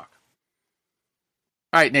Buckeye Talk.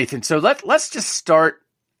 All right, Nathan, so let's just start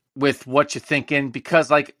with what you're thinking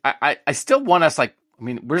because, I still want us,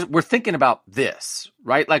 we're thinking about this,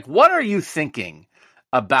 right? What are you thinking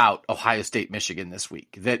about Ohio State, Michigan this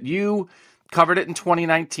week? That you covered it in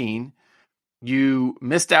 2019. You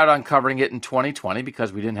missed out on covering it in 2020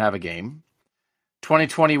 because we didn't have a game.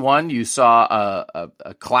 2021, you saw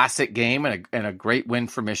a classic game and a great win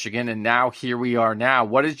for Michigan, and now here we are. Now,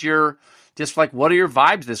 what are your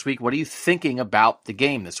vibes this week? What are you thinking about the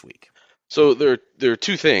game this week? So there are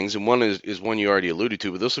two things, and one is one you already alluded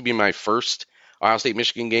to, but this will be my first Ohio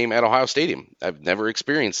State-Michigan game at Ohio Stadium. I've never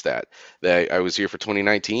experienced that. I was here for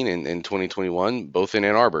 2019 and 2021, both in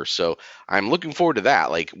Ann Arbor. So I'm looking forward to that.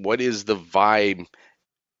 Like, what is the vibe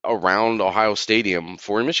around Ohio Stadium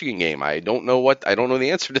for a Michigan game? I don't know the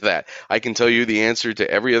answer to that. I can tell you the answer to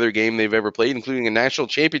every other game they've ever played, including a national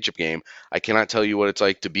championship game. I cannot tell you what it's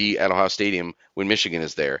like to be at Ohio Stadium when Michigan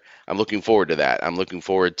is there. I'm looking forward to that. I'm looking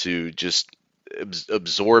forward to just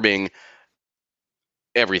absorbing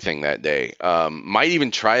everything that day. Might even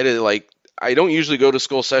try to, I don't usually go to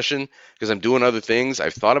school session because I'm doing other things.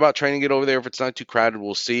 I've thought about trying to get over there if it's not too crowded.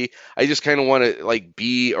 We'll see. I just kind of want to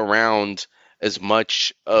be around as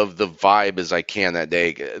much of the vibe as I can that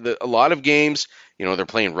day. A lot of games, they're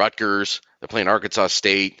playing Rutgers, they're playing Arkansas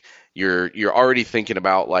State. You're already thinking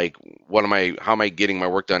about how am I getting my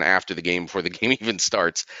work done after the game before the game even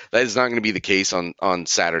starts. That is not going to be the case on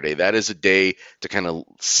Saturday. That is a day to kind of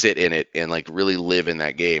sit in it and really live in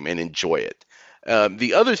that game and enjoy it.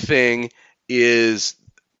 The other thing is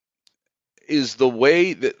the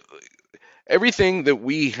way that everything that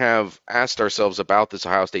we have asked ourselves about this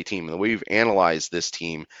Ohio State team and the way we've analyzed this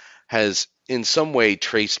team has in some way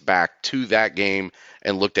traced back to that game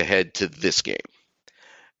and looked ahead to this game.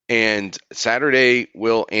 And Saturday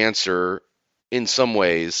will answer in some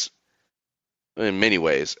ways, in many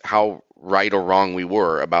ways, how right or wrong we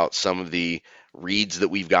were about some of the reads that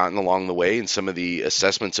we've gotten along the way and some of the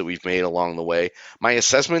assessments that we've made along the way. My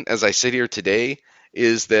assessment as I sit here today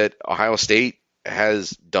is that Ohio State has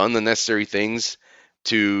done the necessary things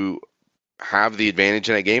to have the advantage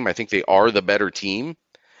in that game. I think they are the better team,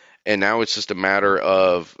 and now it's just a matter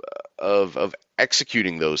of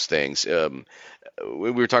executing those things.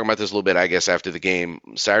 We were talking about this a little bit, I guess, after the game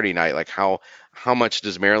Saturday night. How much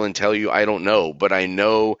does Maryland tell you? I don't know, but I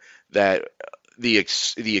know that the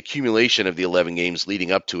accumulation of the 11 games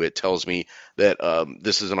leading up to it tells me that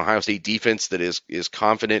this is an Ohio State defense that is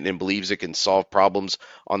confident and believes it can solve problems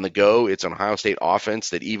on the go. It's an Ohio State offense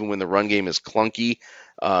that even when the run game is clunky,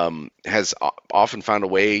 has often found a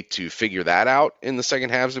way to figure that out in the second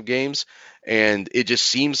halves of games. And it just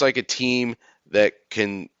seems like a team that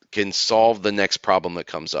can solve the next problem that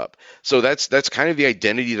comes up. So that's kind of the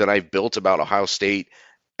identity that I've built about Ohio State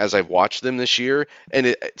as I've watched them this year.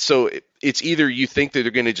 And it's either you think that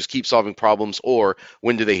they're going to just keep solving problems, or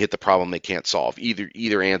when do they hit the problem they can't solve?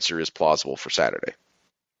 Either answer is plausible for Saturday.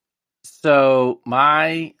 So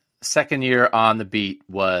my second year on the beat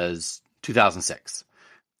was 2006.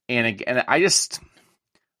 And again, I just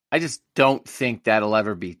don't think that'll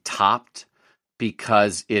ever be topped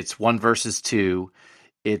because it's 1 versus 2.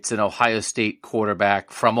 It's an Ohio State quarterback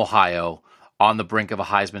from Ohio on the brink of a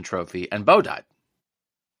Heisman Trophy, and Bo died.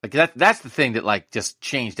 That's the thing that just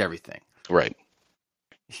changed everything. Right.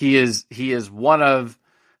 He is one of,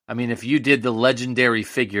 if you did the legendary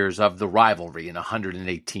figures of the rivalry in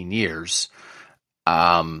 118 years,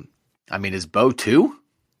 is Bo 2?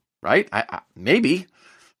 Right? Maybe.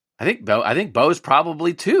 I think Bo's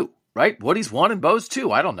probably 2, right? Woody's 1 and Bo's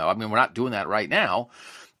 2. I don't know. We're not doing that right now,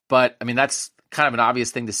 but that's kind of an obvious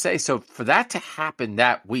thing to say. So for that to happen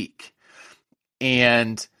that week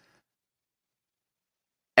and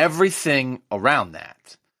everything around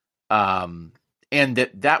that, and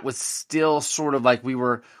that was still sort of we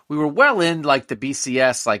were well in the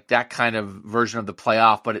BCS, that kind of version of the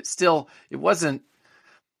playoff, but it wasn't.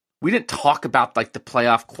 We didn't talk about the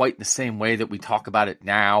playoff quite in the same way that we talk about it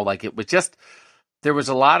now. It was just, there was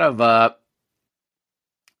a lot of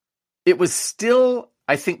it was still,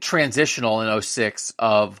 I think, transitional in 06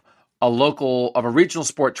 of a regional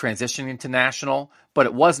sport transitioning into national, but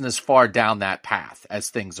it wasn't as far down that path as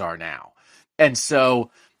things are now. And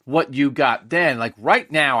so what you got then,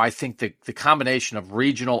 right now, I think the combination of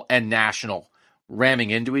regional and national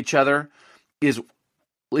ramming into each other is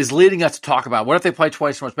leading us to talk about what if they play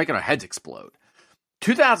twice more, it's making our heads explode.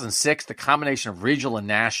 2006, the combination of regional and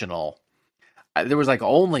national, there was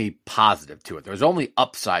only positive to it. There was only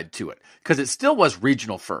upside to it because it still was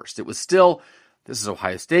regional first. It was still, this is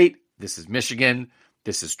Ohio State, this is Michigan,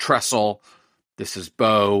 this is Tressel, this is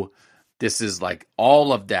Bo, this is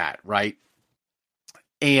all of that, right?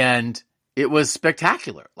 And it was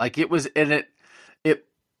spectacular. It was in it.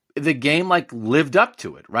 The game lived up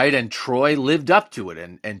to it, right? And Troy lived up to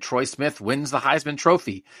it, and Troy Smith wins the Heisman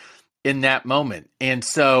Trophy in that moment. And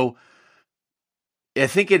so I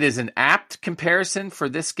think it is an apt comparison for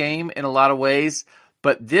this game in a lot of ways,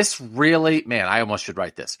 but this really, man, I almost should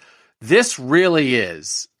write this. This really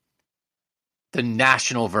is the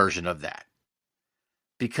national version of that,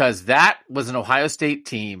 because that was an Ohio State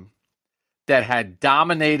team that had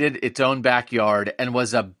dominated its own backyard and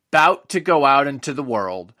was about to go out into the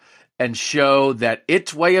world and show that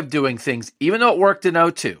its way of doing things, even though it worked in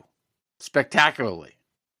 2002, spectacularly,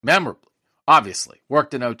 memorably, obviously,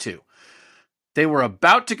 worked in 2002. They were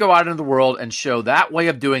about to go out into the world and show that way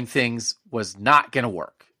of doing things was not going to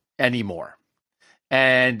work anymore.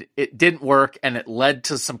 And it didn't work, and it led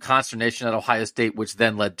to some consternation at Ohio State, which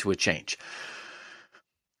then led to a change.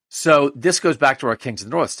 So this goes back to our Kings of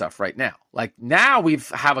the North stuff right now. Like, now we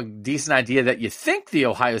have a decent idea that you think the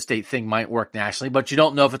Ohio State thing might work nationally, but you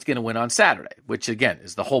don't know if it's going to win on Saturday, which, again,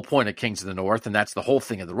 is the whole point of Kings of the North, and that's the whole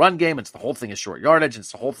thing of the run game. It's the whole thing of short yardage.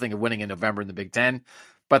 It's the whole thing of winning in November in the Big Ten.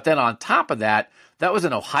 But then on top of that, that was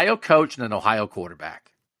an Ohio coach and an Ohio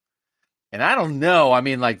quarterback. And I don't know. I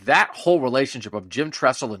mean, like, that whole relationship of Jim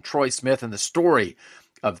Tressel and Troy Smith and the story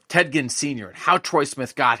of Ted Ginn Sr. and how Troy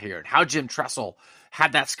Smith got here and how Jim Tressel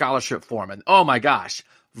had that scholarship for him. And oh my gosh,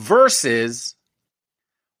 versus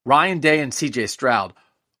Ryan Day and CJ Stroud,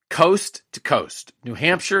 coast to coast, New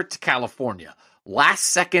Hampshire to California, last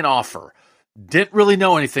second offer. Didn't really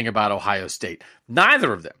know anything about Ohio State.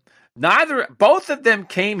 Both of them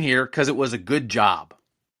came here because it was a good job.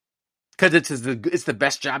 Because it's the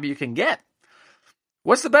best job you can get.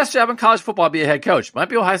 What's the best job in college football? Be a head coach. Might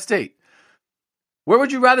be Ohio State. Where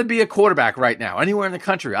would you rather be a quarterback right now? Anywhere in the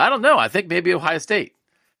country? I don't know. I think maybe Ohio State.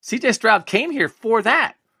 CJ Stroud came here for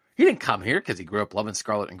that. He didn't come here because he grew up loving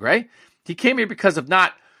scarlet and gray. He came here because of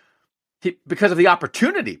the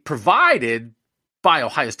opportunity provided by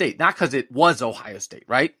Ohio State, not because it was Ohio State,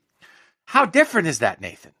 right? How different is that,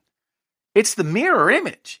 Nathan? It's the mirror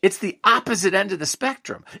image. It's the opposite end of the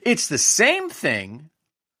spectrum. It's the same thing,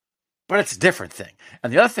 but it's a different thing.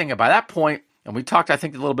 And the other thing by that point, and we talked, I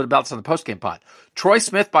think, a little bit about this on the postgame pod, Troy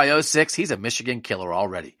Smith by 2006, he's a Michigan killer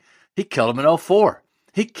already. He killed him in 2004.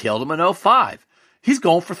 He killed him in 2005. He's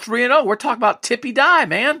going for 3-0. We're talking about tippy die,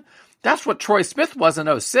 man. That's what Troy Smith was in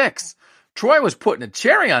 2006. Troy was putting a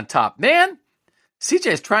cherry on top. Man,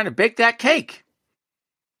 CJ's trying to bake that cake.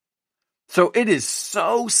 So it is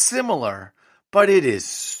so similar, but it is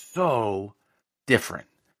so different.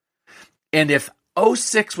 And if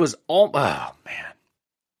 2006 was oh man.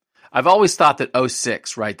 I've always thought that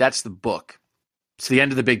 2006, right? That's the book. It's the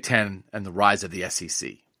end of the Big Ten and the rise of the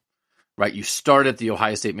SEC, right? You start at the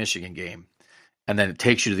Ohio State-Michigan game, and then it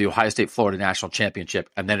takes you to the Ohio State-Florida National Championship,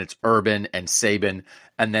 and then it's Urban and Saban,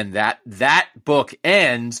 and then that book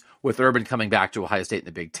ends with Urban coming back to Ohio State in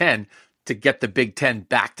the Big Ten to get the Big Ten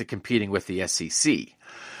back to competing with the SEC.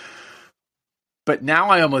 But now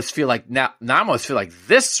I almost feel like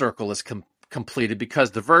this circle is completed,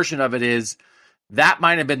 because the version of it is that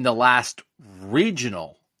might have been the last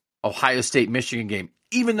regional Ohio State-Michigan game,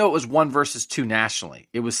 even though it was 1-2 nationally.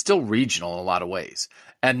 It was still regional in a lot of ways.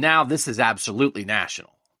 And now this is absolutely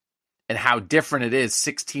national. And how different it is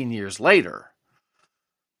 16 years later.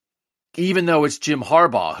 Even though it's Jim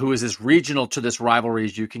Harbaugh, who is as regional to this rivalry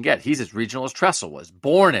as you can get. He's as regional as Tressel was.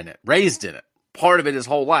 Born in it, raised in it, part of it his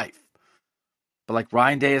whole life. But like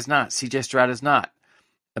Ryan Day is not, CJ Stroud is not,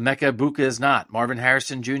 Emeka Egbuka is not, Marvin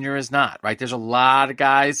Harrison Jr. is not, right? There's a lot of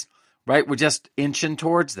guys, right? We're just inching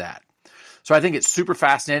towards that. So I think it's super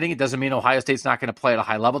fascinating. It doesn't mean Ohio State's not going to play at a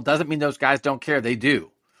high level. Doesn't mean those guys don't care. They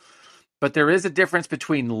do. But there is a difference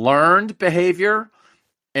between learned behavior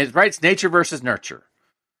and, right, it's nature versus nurture.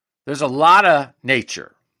 There's a lot of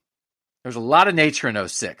nature. There's a lot of nature in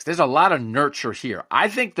 2006. There's a lot of nurture here. I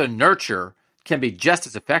think the nurture can be just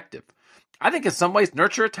as effective. I think in some ways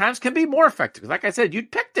nurture at times can be more effective. Like I said, you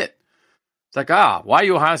picked it. It's like, why are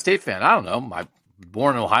you a Ohio State fan? I don't know.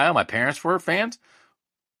 Born in Ohio. My parents were fans.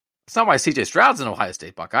 It's not why CJ Stroud's an Ohio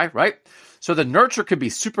State Buckeye, right? So the nurture could be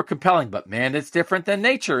super compelling, but man, it's different than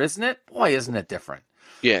nature, isn't it? Boy, isn't it different?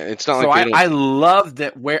 Yeah, it's not so like I love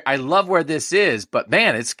that I love where this is, but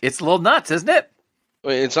man, it's a little nuts, isn't it?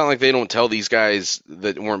 It's not like they don't tell these guys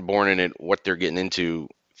that weren't born in it what they're getting into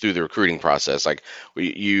through the recruiting process. Like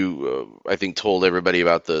you, I think, told everybody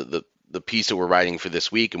about the piece that we're writing for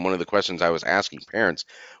this week, and one of the questions I was asking parents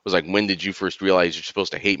was like, when did you first realize you're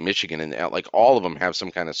supposed to hate Michigan? And like all of them have some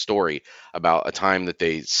kind of story about a time that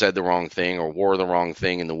they said the wrong thing or wore the wrong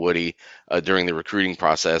thing in the Woody during the recruiting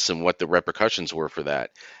process and what the repercussions were for that.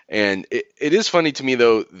 And it is funny to me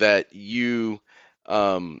though that you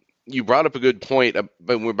brought up a good point,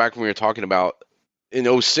 but we're back when we were talking about in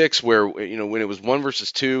 2006 where, when it was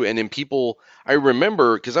 1-2, and then people, I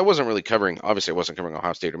remember, because I wasn't really covering, obviously I wasn't covering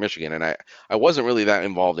Ohio State or Michigan, and I wasn't really that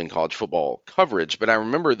involved in college football coverage, but I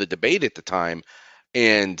remember the debate at the time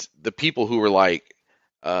and the people who were like,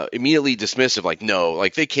 immediately dismissive, like, no,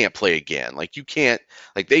 like they can't play again. Like you can't,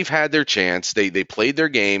 like they've had their chance. They played their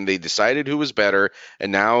game. They decided who was better,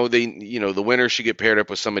 and now the winner should get paired up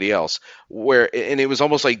with somebody else. And it was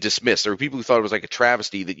almost like dismissed. There were people who thought it was like a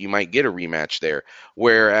travesty that you might get a rematch there.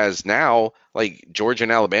 Whereas now, like Georgia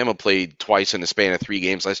and Alabama played twice in the span of 3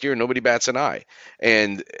 games last year, and nobody bats an eye.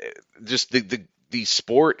 And just the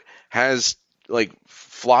sport has like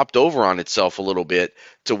flopped over on itself a little bit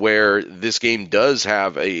to where this game does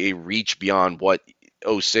have a reach beyond what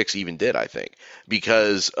 06 even did, I think,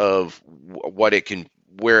 because of what it can,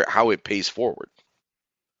 how it pays forward.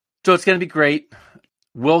 So it's going to be great.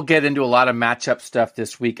 We'll get into a lot of matchup stuff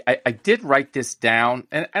this week. I did write this down,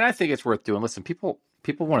 and I think it's worth doing. Listen, people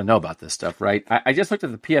want to know about this stuff, right? I just looked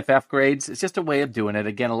at the PFF grades. It's just a way of doing it.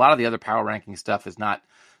 Again, a lot of the other power ranking stuff is not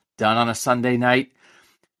done on a Sunday night.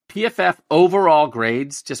 PFF overall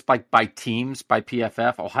grades, just by teams, by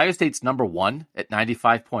PFF, Ohio State's number 1 at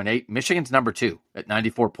 95.8. Michigan's number 2 at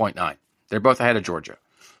 94.9. They're both ahead of Georgia.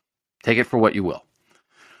 Take it for what you will.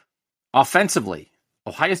 Offensively,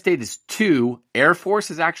 Ohio State is 2. Air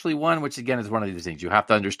Force is actually 1, which again is one of these things you have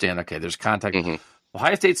to understand. Okay, there's context. Mm-hmm.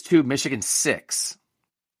 Ohio State's 2, Michigan's 6.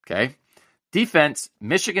 Okay. Defense,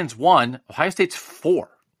 Michigan's 1, Ohio State's 4.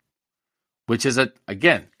 Which is,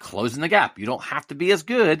 again, closing the gap. You don't have to be as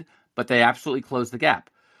good, but they absolutely close the gap.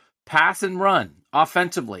 Pass and run,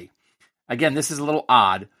 offensively. Again, this is a little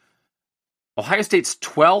odd. Ohio State's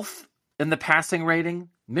 12th in the passing rating.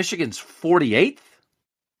 Michigan's 48th.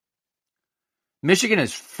 Michigan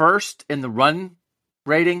is 1st in the run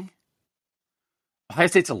rating. Ohio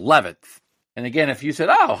State's 11th. And again, if you said,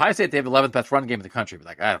 Ohio State, they have 11th best run game in the country, be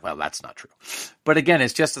like, well, that's not true. But again,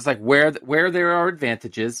 it's like where there are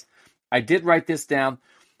advantages. I did write this down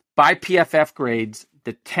by PFF grades.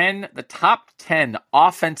 The top 10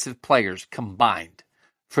 offensive players combined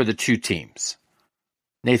for the 2 teams.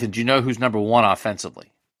 Nathan, do you know who's number 1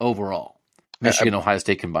 offensively overall? Michigan, Ohio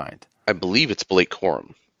State combined. I believe it's Blake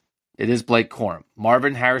Corum. It is Blake Corum.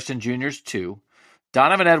 Marvin Harrison Jr. is 2.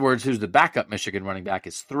 Donovan Edwards, who's the backup Michigan running back,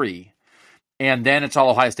 is 3. And then it's all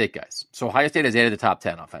Ohio State guys. So Ohio State has 8 of the top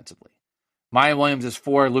 10 offensively. Maya Williams is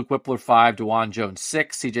 4, Luke Whippler 5, DeJuan Jones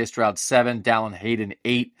 6, C.J. Stroud 7, Dallin Hayden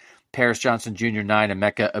 8, Paris Johnson Jr. 9, and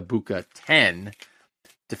Emeka Egbuka 10.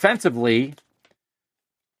 Defensively,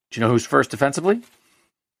 do you know who's first defensively?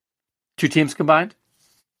 2 teams combined?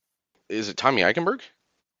 Is it Tommy Eichenberg?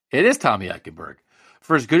 It is Tommy Eichenberg.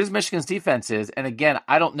 For as good as Michigan's defense is, and again,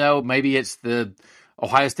 I don't know, maybe it's the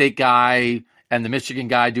Ohio State guy and the Michigan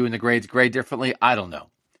guy doing the grade differently. I don't know.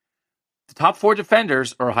 The top 4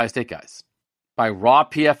 defenders are Ohio State guys. By raw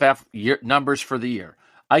PFF numbers for the year.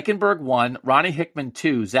 Eichenberg 1, Ronnie Hickman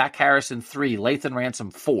 2, Zach Harrison 3, Lathan Ransom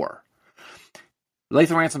 4.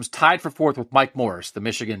 Lathan Ransom's tied for 4th with Mike Morris, the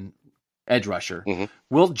Michigan edge rusher. Mm-hmm.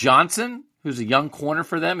 Will Johnson, who's a young corner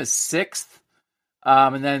for them, is 6th.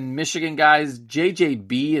 And then Michigan guys,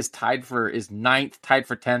 JJB is 9th. Tied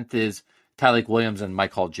for 10th is Tyleik Williams and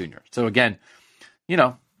Mike Hall Jr. So again,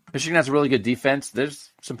 Michigan has a really good defense.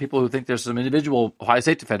 There's some people who think there's some individual Ohio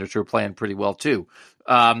State defenders who are playing pretty well too.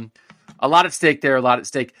 A lot at stake there, a lot at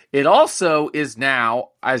stake. It also is now,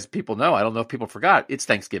 as people know, I don't know if people forgot, it's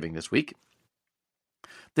Thanksgiving this week.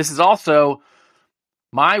 This is also,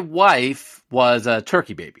 my wife was a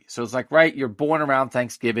turkey baby. So it's like, right, you're born around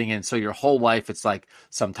Thanksgiving, and so your whole life, it's like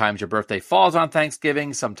sometimes your birthday falls on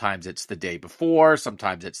Thanksgiving, sometimes it's the day before,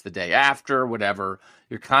 sometimes it's the day after, whatever.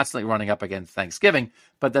 You're constantly running up against Thanksgiving.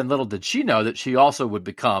 But then little did she know that she also would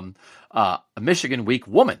become a Michigan Week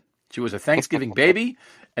woman. She was a Thanksgiving baby,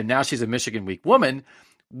 and now she's a Michigan Week woman,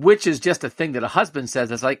 which is just a thing that a husband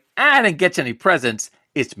says. It's like, I didn't get you any presents.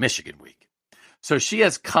 It's Michigan Week. So she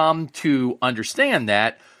has come to understand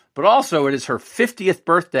that, but also it is her 50th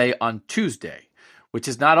birthday on Tuesday, which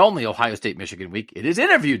is not only Ohio State Michigan Week, it is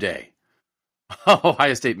interview day.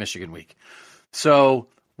 Ohio State Michigan Week. So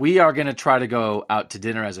we are going to try to go out to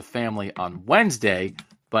dinner as a family on Wednesday,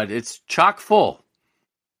 but it's chock full.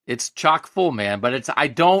 It's chock full, man. But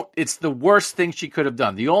it's the worst thing she could have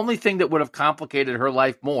done. The only thing that would have complicated her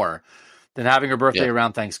life more than having her birthday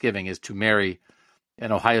around Thanksgiving is to marry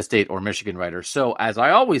an Ohio State or Michigan writer. So as I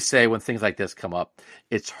always say, when things like this come up,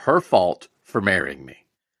 it's her fault for marrying me.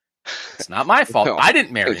 It's not my fault. No. I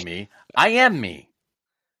didn't marry me. I am me.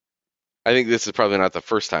 I think this is probably not the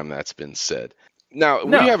first time that's been said. Now,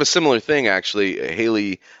 we have a similar thing, actually.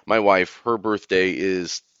 Haley, my wife, her birthday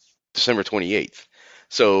is December 28th.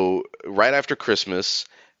 So right after Christmas,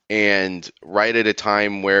 and right at a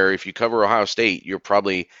time where if you cover Ohio State, you're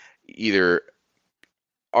probably either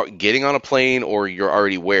getting on a plane or you're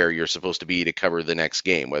already where you're supposed to be to cover the next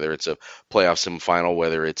game, whether it's a playoff semifinal,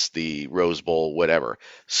 whether it's the Rose Bowl, whatever.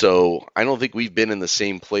 So I don't think we've been in the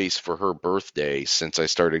same place for her birthday since I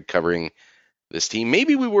started covering this team.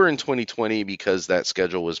 Maybe we were in 2020 because that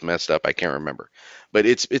schedule was messed up. I can't remember, but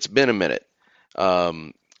it's been a minute.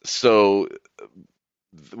 So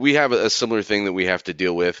we have a similar thing that we have to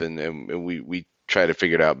deal with, and we try to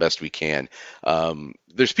figure it out best we can.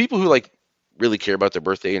 There's people who like really care about their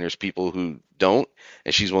birthday, and there's people who don't.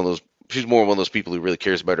 And she's one of those. She's more one of those people who really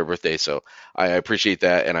cares about her birthday. So I appreciate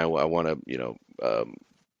that, and I want to,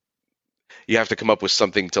 you have to come up with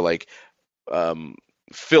something to like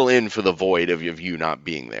fill in for the void of you not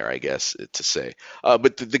being there, I guess to say.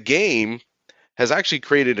 But the game has actually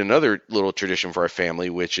created another little tradition for our family,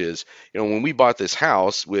 which is, when we bought this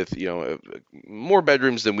house with, more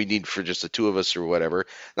bedrooms than we need for just the two of us or whatever.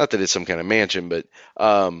 Not that it's some kind of mansion, but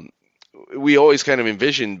we always kind of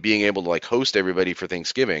envisioned being able to like host everybody for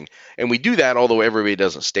Thanksgiving. And we do that, although everybody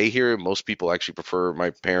doesn't stay here. Most people actually prefer my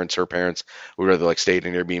parents, her parents would rather like stay in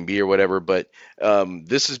an Airbnb or whatever. But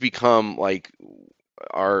this has become like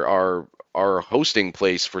our hosting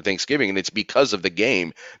place for Thanksgiving, and it's because of the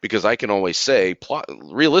game. Because I can always say,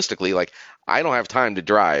 realistically, like I don't have time to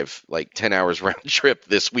drive like 10 hours round trip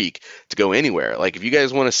this week to go anywhere. Like if you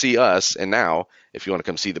guys want to see us, and now if you want to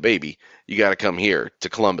come see the baby, you got to come here to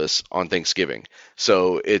Columbus on Thanksgiving.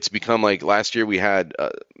 So it's become like last year we had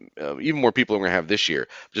even more people than we're going to have this year.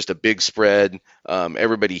 Just a big spread,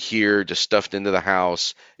 everybody here just stuffed into the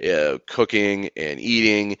house, cooking and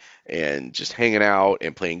eating and just hanging out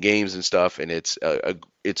and playing games and stuff. And it's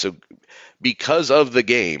because of the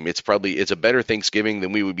game, it's a better Thanksgiving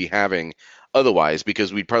than we would be having otherwise,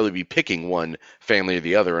 because we'd probably be picking one family or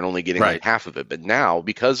the other and only getting like half of it. But now,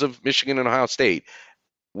 because of Michigan and Ohio State,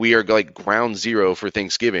 we are like ground zero for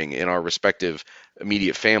Thanksgiving in our respective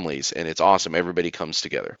immediate families, and it's awesome. Everybody comes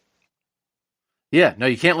together. Yeah, no,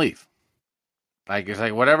 you can't leave. Like it's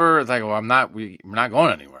like whatever. It's like, well, we're not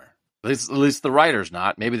going anywhere. At least the writer's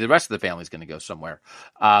not. Maybe the rest of the family's going to go somewhere.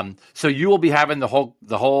 So you will be having the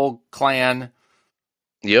whole clan.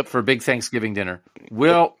 Yep. For a big Thanksgiving dinner.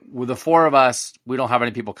 With the four of us, we don't have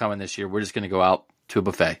any people coming this year. We're just going to go out to a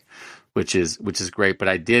buffet, which is great. But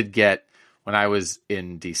I did get, when I was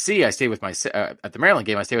in DC, I stayed with at the Maryland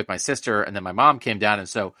game, I stayed with my sister, and then my mom came down. And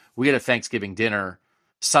so we had a Thanksgiving dinner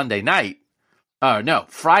Friday night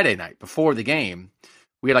before the game.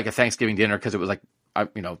 We had like a Thanksgiving dinner because it was like,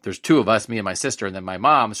 there's two of us, me and my sister, and then my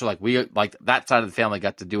mom. So like that side of the family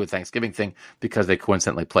got to do a Thanksgiving thing because they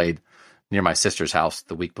coincidentally played near my sister's house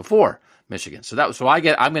the week before Michigan. So I'm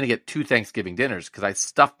going to get two Thanksgiving dinners because I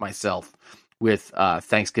stuffed myself with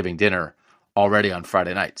Thanksgiving dinner already on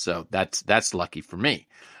Friday night. So that's lucky for me.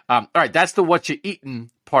 All right, that's the what you eating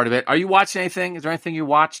part of it. Are you watching anything? Is there anything you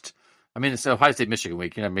watched? I mean, it's Ohio State Michigan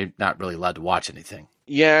week. Maybe not really allowed to watch anything.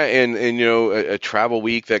 Yeah, and a travel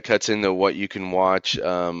week that cuts into what you can watch.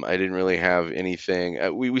 I didn't really have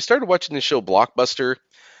anything. We started watching the show Blockbuster.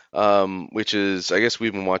 Which is, I guess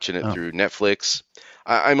we've been watching it through Netflix.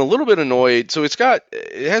 I'm a little bit annoyed. So it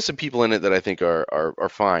has some people in it that I think are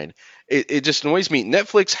fine. It just annoys me.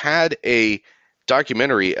 Netflix had a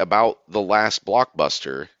documentary about the last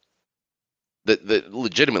Blockbuster, that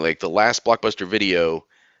legitimately, like the last Blockbuster video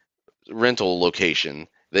rental location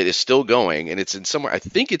that is still going, and it's in somewhere. I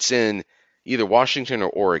think it's in either Washington or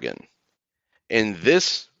Oregon. And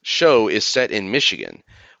this show is set in Michigan,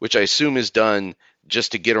 which I assume is done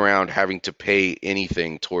just to get around having to pay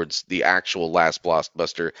anything towards the actual last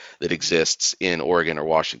Blockbuster that exists in Oregon or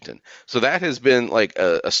Washington. So that has been like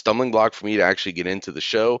a stumbling block for me to actually get into the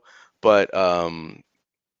show, but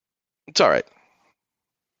it's all right.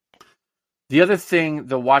 The other thing,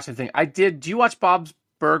 the watching thing, do you watch Bob's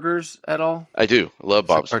Burgers at all? I do. I love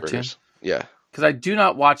Bob's Burgers. Yeah. Because I do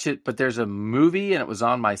not watch it, but there's a movie, and it was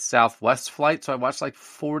on my Southwest flight, so I watched like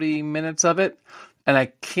 40 minutes of it. And I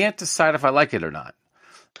can't decide if I like it or not,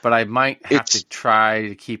 but I might have to try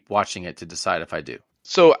to keep watching it to decide if I do.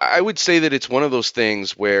 So I would say that it's one of those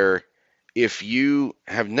things where if you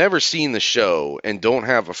have never seen the show and don't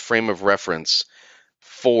have a frame of reference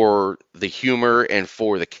for the humor and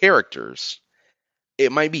for the characters,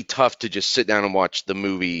 it might be tough to just sit down and watch the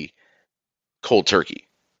movie cold turkey.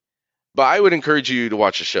 But I would encourage you to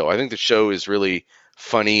watch the show. I think the show is really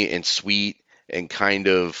funny and sweet and kind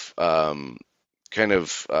of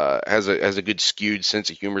has a good skewed sense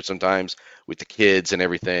of humor sometimes with the kids and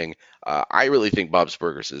everything. I really think Bob's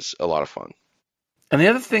Burgers is a lot of fun. And the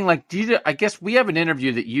other thing, I guess we have an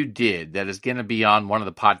interview that you did that is going to be on one of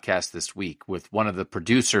the podcasts this week with one of the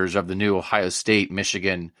producers of the new Ohio State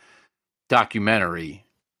Michigan documentary.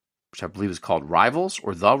 which I believe is called Rivals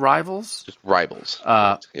or The Rivals. Just Rivals.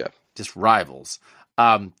 Yeah. Just Rivals.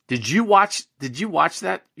 Did you watch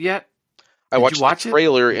that yet? I watched the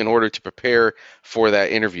trailer in order to prepare for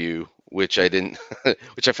that interview, which I didn't,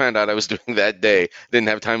 which I found out I was doing that day. Didn't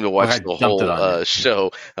have time to watch the whole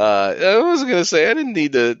show. I wasn't gonna say I didn't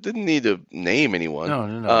need to name anyone.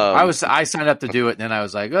 No. I signed up to do it, and then I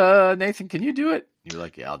was like, Nathan, can you do it? You're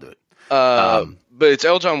like, yeah, I'll do it. But it's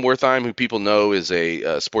L. Jon Wertheim, who people know is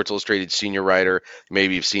a Sports Illustrated senior writer.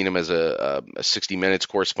 Maybe you've seen him as a 60 Minutes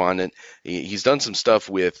correspondent. He's done some stuff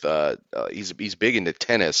with he's big into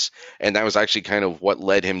tennis, and that was actually kind of what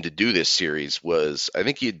led him to do this series. Was I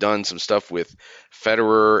think he had done some stuff with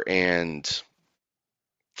Federer and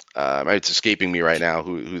it's escaping me right now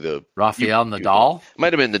who the Rafael Nadal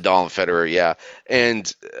might have been Nadal and Federer, yeah,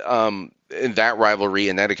 and in that rivalry,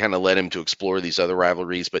 and that had kind of led him to explore these other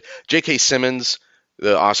rivalries. But J.K. Simmons,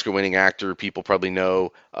 the Oscar-winning actor, people probably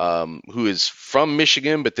know, who is from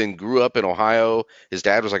Michigan but then grew up in Ohio. His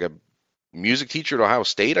dad was like a music teacher at Ohio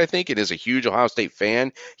State, I think, and is a huge Ohio State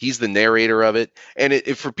fan. He's the narrator of it, and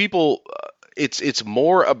for people, it's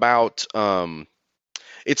more about.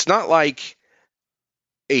 It's not like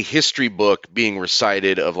a history book being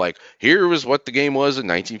recited of like, here was what the game was in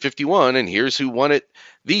 1951, and here's who won it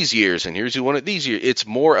these years, and here's who won it these years. It's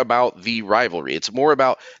more about the rivalry. It's more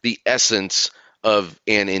about the essence of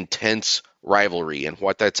an intense rivalry and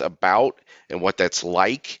what that's about and what that's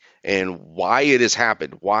like and why it has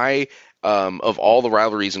happened. Why, of all the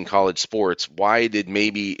rivalries in college sports, why did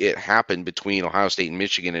maybe it happen between Ohio State and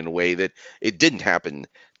Michigan in a way that it didn't happen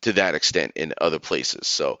to that extent in other places?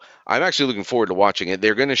 So I'm actually looking forward to watching it.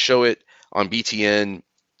 They're going to show it on BTN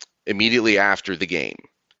immediately after the game.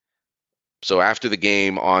 So after the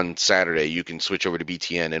game on Saturday, you can switch over to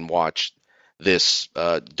BTN and watch this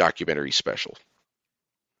documentary special.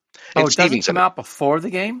 Oh, it doesn't come out before the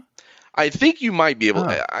game? I think you might be able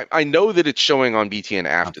to. I know that it's showing on BTN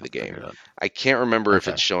after the game. I can't remember if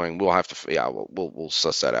it's showing. We'll have to. Yeah, we'll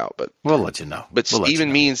suss that out. But we'll let you know. But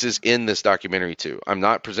Stephen Means is in this documentary too. I'm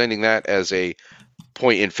not presenting that as a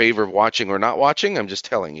point in favor of watching or not watching. I'm just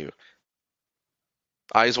telling you.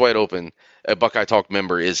 Eyes wide open. A Buckeye Talk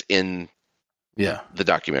member is in. Yeah, the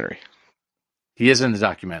documentary. He is in the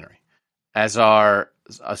documentary, as are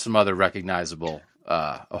some other recognizable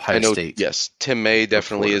Ohio State. Yes, Tim May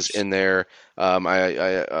definitely is in there.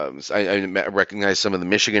 I recognize some of the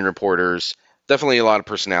Michigan reporters. Definitely a lot of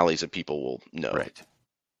personalities that people will know. Right.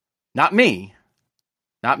 Not me.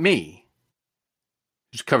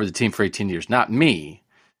 Just covered the team for 18 years. Not me.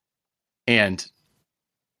 And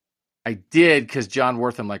I did because Jon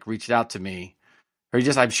Wertheim reached out to me. Or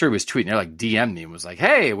I'm sure he was tweeting, or DM'd me and was like,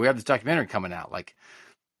 hey, we have this documentary coming out.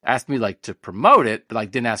 Asked me to promote it, but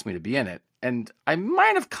didn't ask me to be in it. And I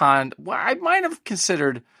might have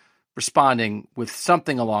considered responding with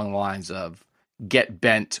something along the lines of get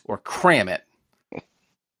bent or cram it.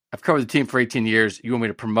 I've covered the team for 18 years. You want me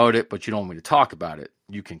to promote it, but you don't want me to talk about it.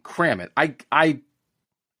 You can cram it.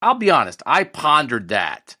 I'll be honest. I pondered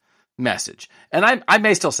that message, and I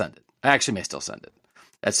may still send it. I actually may still send it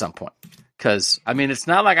at some point. Because, it's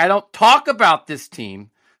not like I don't talk about this team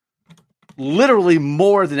literally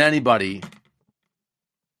more than anybody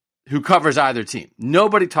who covers either team.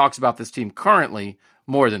 Nobody talks about this team currently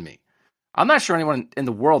more than me. I'm not sure anyone in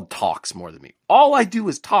the world talks more than me. All I do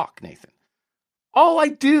is talk, Nathan. All I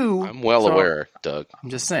do. I'm well aware, Doug. I'm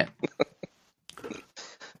just saying.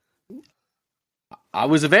 I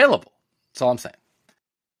was available. That's all I'm saying.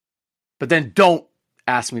 But then don't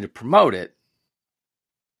ask me to promote it.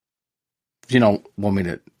 You don't want me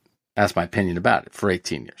to ask my opinion about it for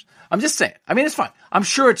 18 years. I'm just saying. It's fine. I'm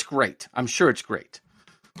sure it's great.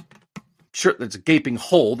 Sure, there's a gaping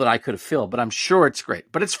hole that I could have filled, but I'm sure it's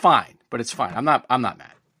great. But it's fine. I'm not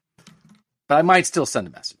mad. But I might still send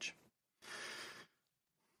a message.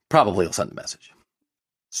 Probably will send a message.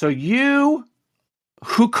 So who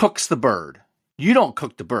cooks the bird? You don't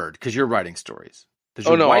cook the bird because you're writing stories. Does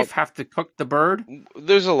your wife have to cook the bird?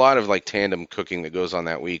 There's a lot of tandem cooking that goes on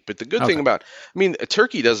that week. But the good thing about, a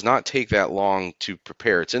turkey does not take that long to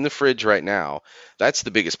prepare. It's in the fridge right now. That's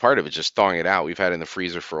the biggest part of it, just thawing it out. We've had it in the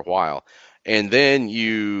freezer for a while. And then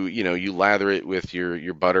you lather it with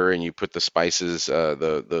your butter and you put the spices,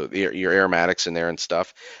 your aromatics in there and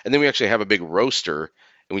stuff. And then we actually have a big roaster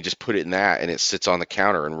and we just put it in that and it sits on the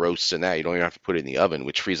counter and roasts in that. You don't even have to put it in the oven,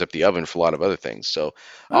 which frees up the oven for a lot of other things. So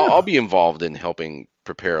I'll be involved in helping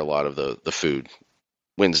prepare a lot of the food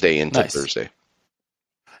Wednesday into Thursday.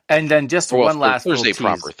 And then just one last Thursday little tease.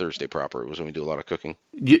 proper. Thursday proper was when we do a lot of cooking.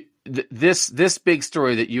 This big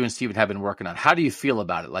story that you and Steven have been working on. How do you feel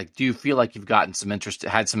about it? Like, do you feel like you've had some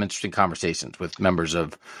interesting conversations with members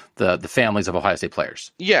of the families of Ohio State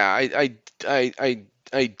players? Yeah,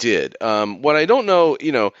 I did. What I don't know,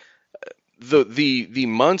 the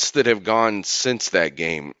months that have gone since that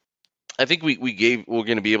game, I think we're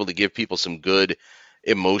going to be able to give people some good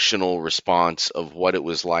emotional response of what it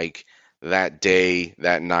was like that day,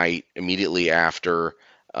 that night, immediately after,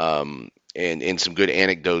 and some good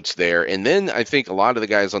anecdotes there. And then I think a lot of the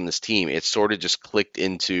guys on this team, it sort of just clicked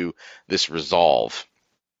into this resolve.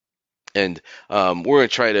 And we're going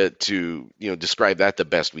to try to describe that the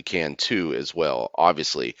best we can too, as well,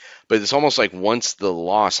 obviously. But it's almost like once the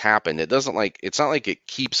loss happened, it's not like it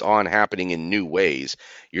keeps on happening in new ways.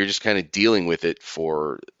 You're just kind of dealing with it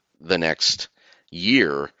for the next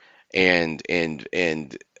year, and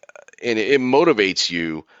it motivates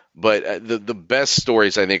you. But the best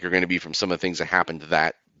stories, I think, are going to be from some of the things that happened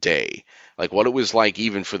that day, like what it was like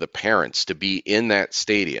even for the parents to be in that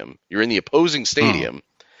stadium. You're in the opposing stadium.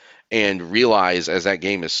 And realize as that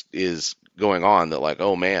game is going on that, like,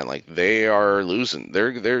 oh man, like they are losing.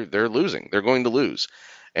 They're losing. They're going to lose.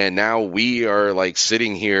 And now we are like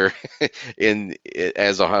sitting here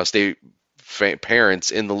as Ohio State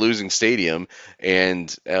parents in the losing stadium,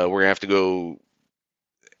 and we're gonna have to go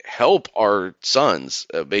help our sons,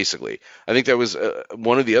 basically. I think that was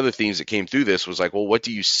one of the other themes that came through this was like, well, what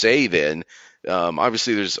do you say then?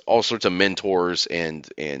 Obviously, there's all sorts of mentors and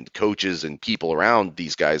coaches and people around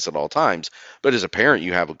these guys at all times. But as a parent,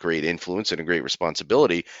 you have a great influence and a great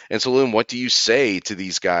responsibility. And so then what do you say to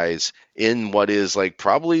these guys in what is like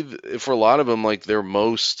probably for a lot of them like their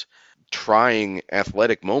most trying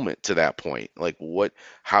athletic moment to that point? Like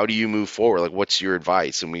how do you move forward? Like what's your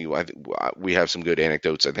advice? And we have some good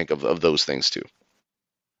anecdotes, I think, of those things too.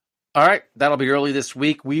 All right. That'll be early this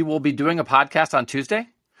week. We will be doing a podcast on Tuesday,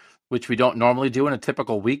 which we don't normally do in a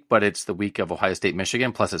typical week, but it's the week of Ohio State,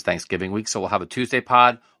 Michigan, plus it's Thanksgiving week. So we'll have a Tuesday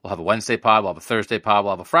pod, we'll have a Wednesday pod, we'll have a Thursday pod,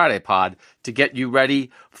 we'll have a Friday pod to get you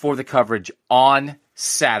ready for the coverage on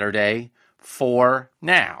Saturday for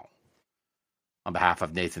now. On behalf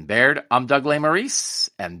of Nathan Baird, I'm Doug Lesmerises,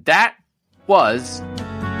 and that was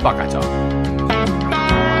Buckeye Talk.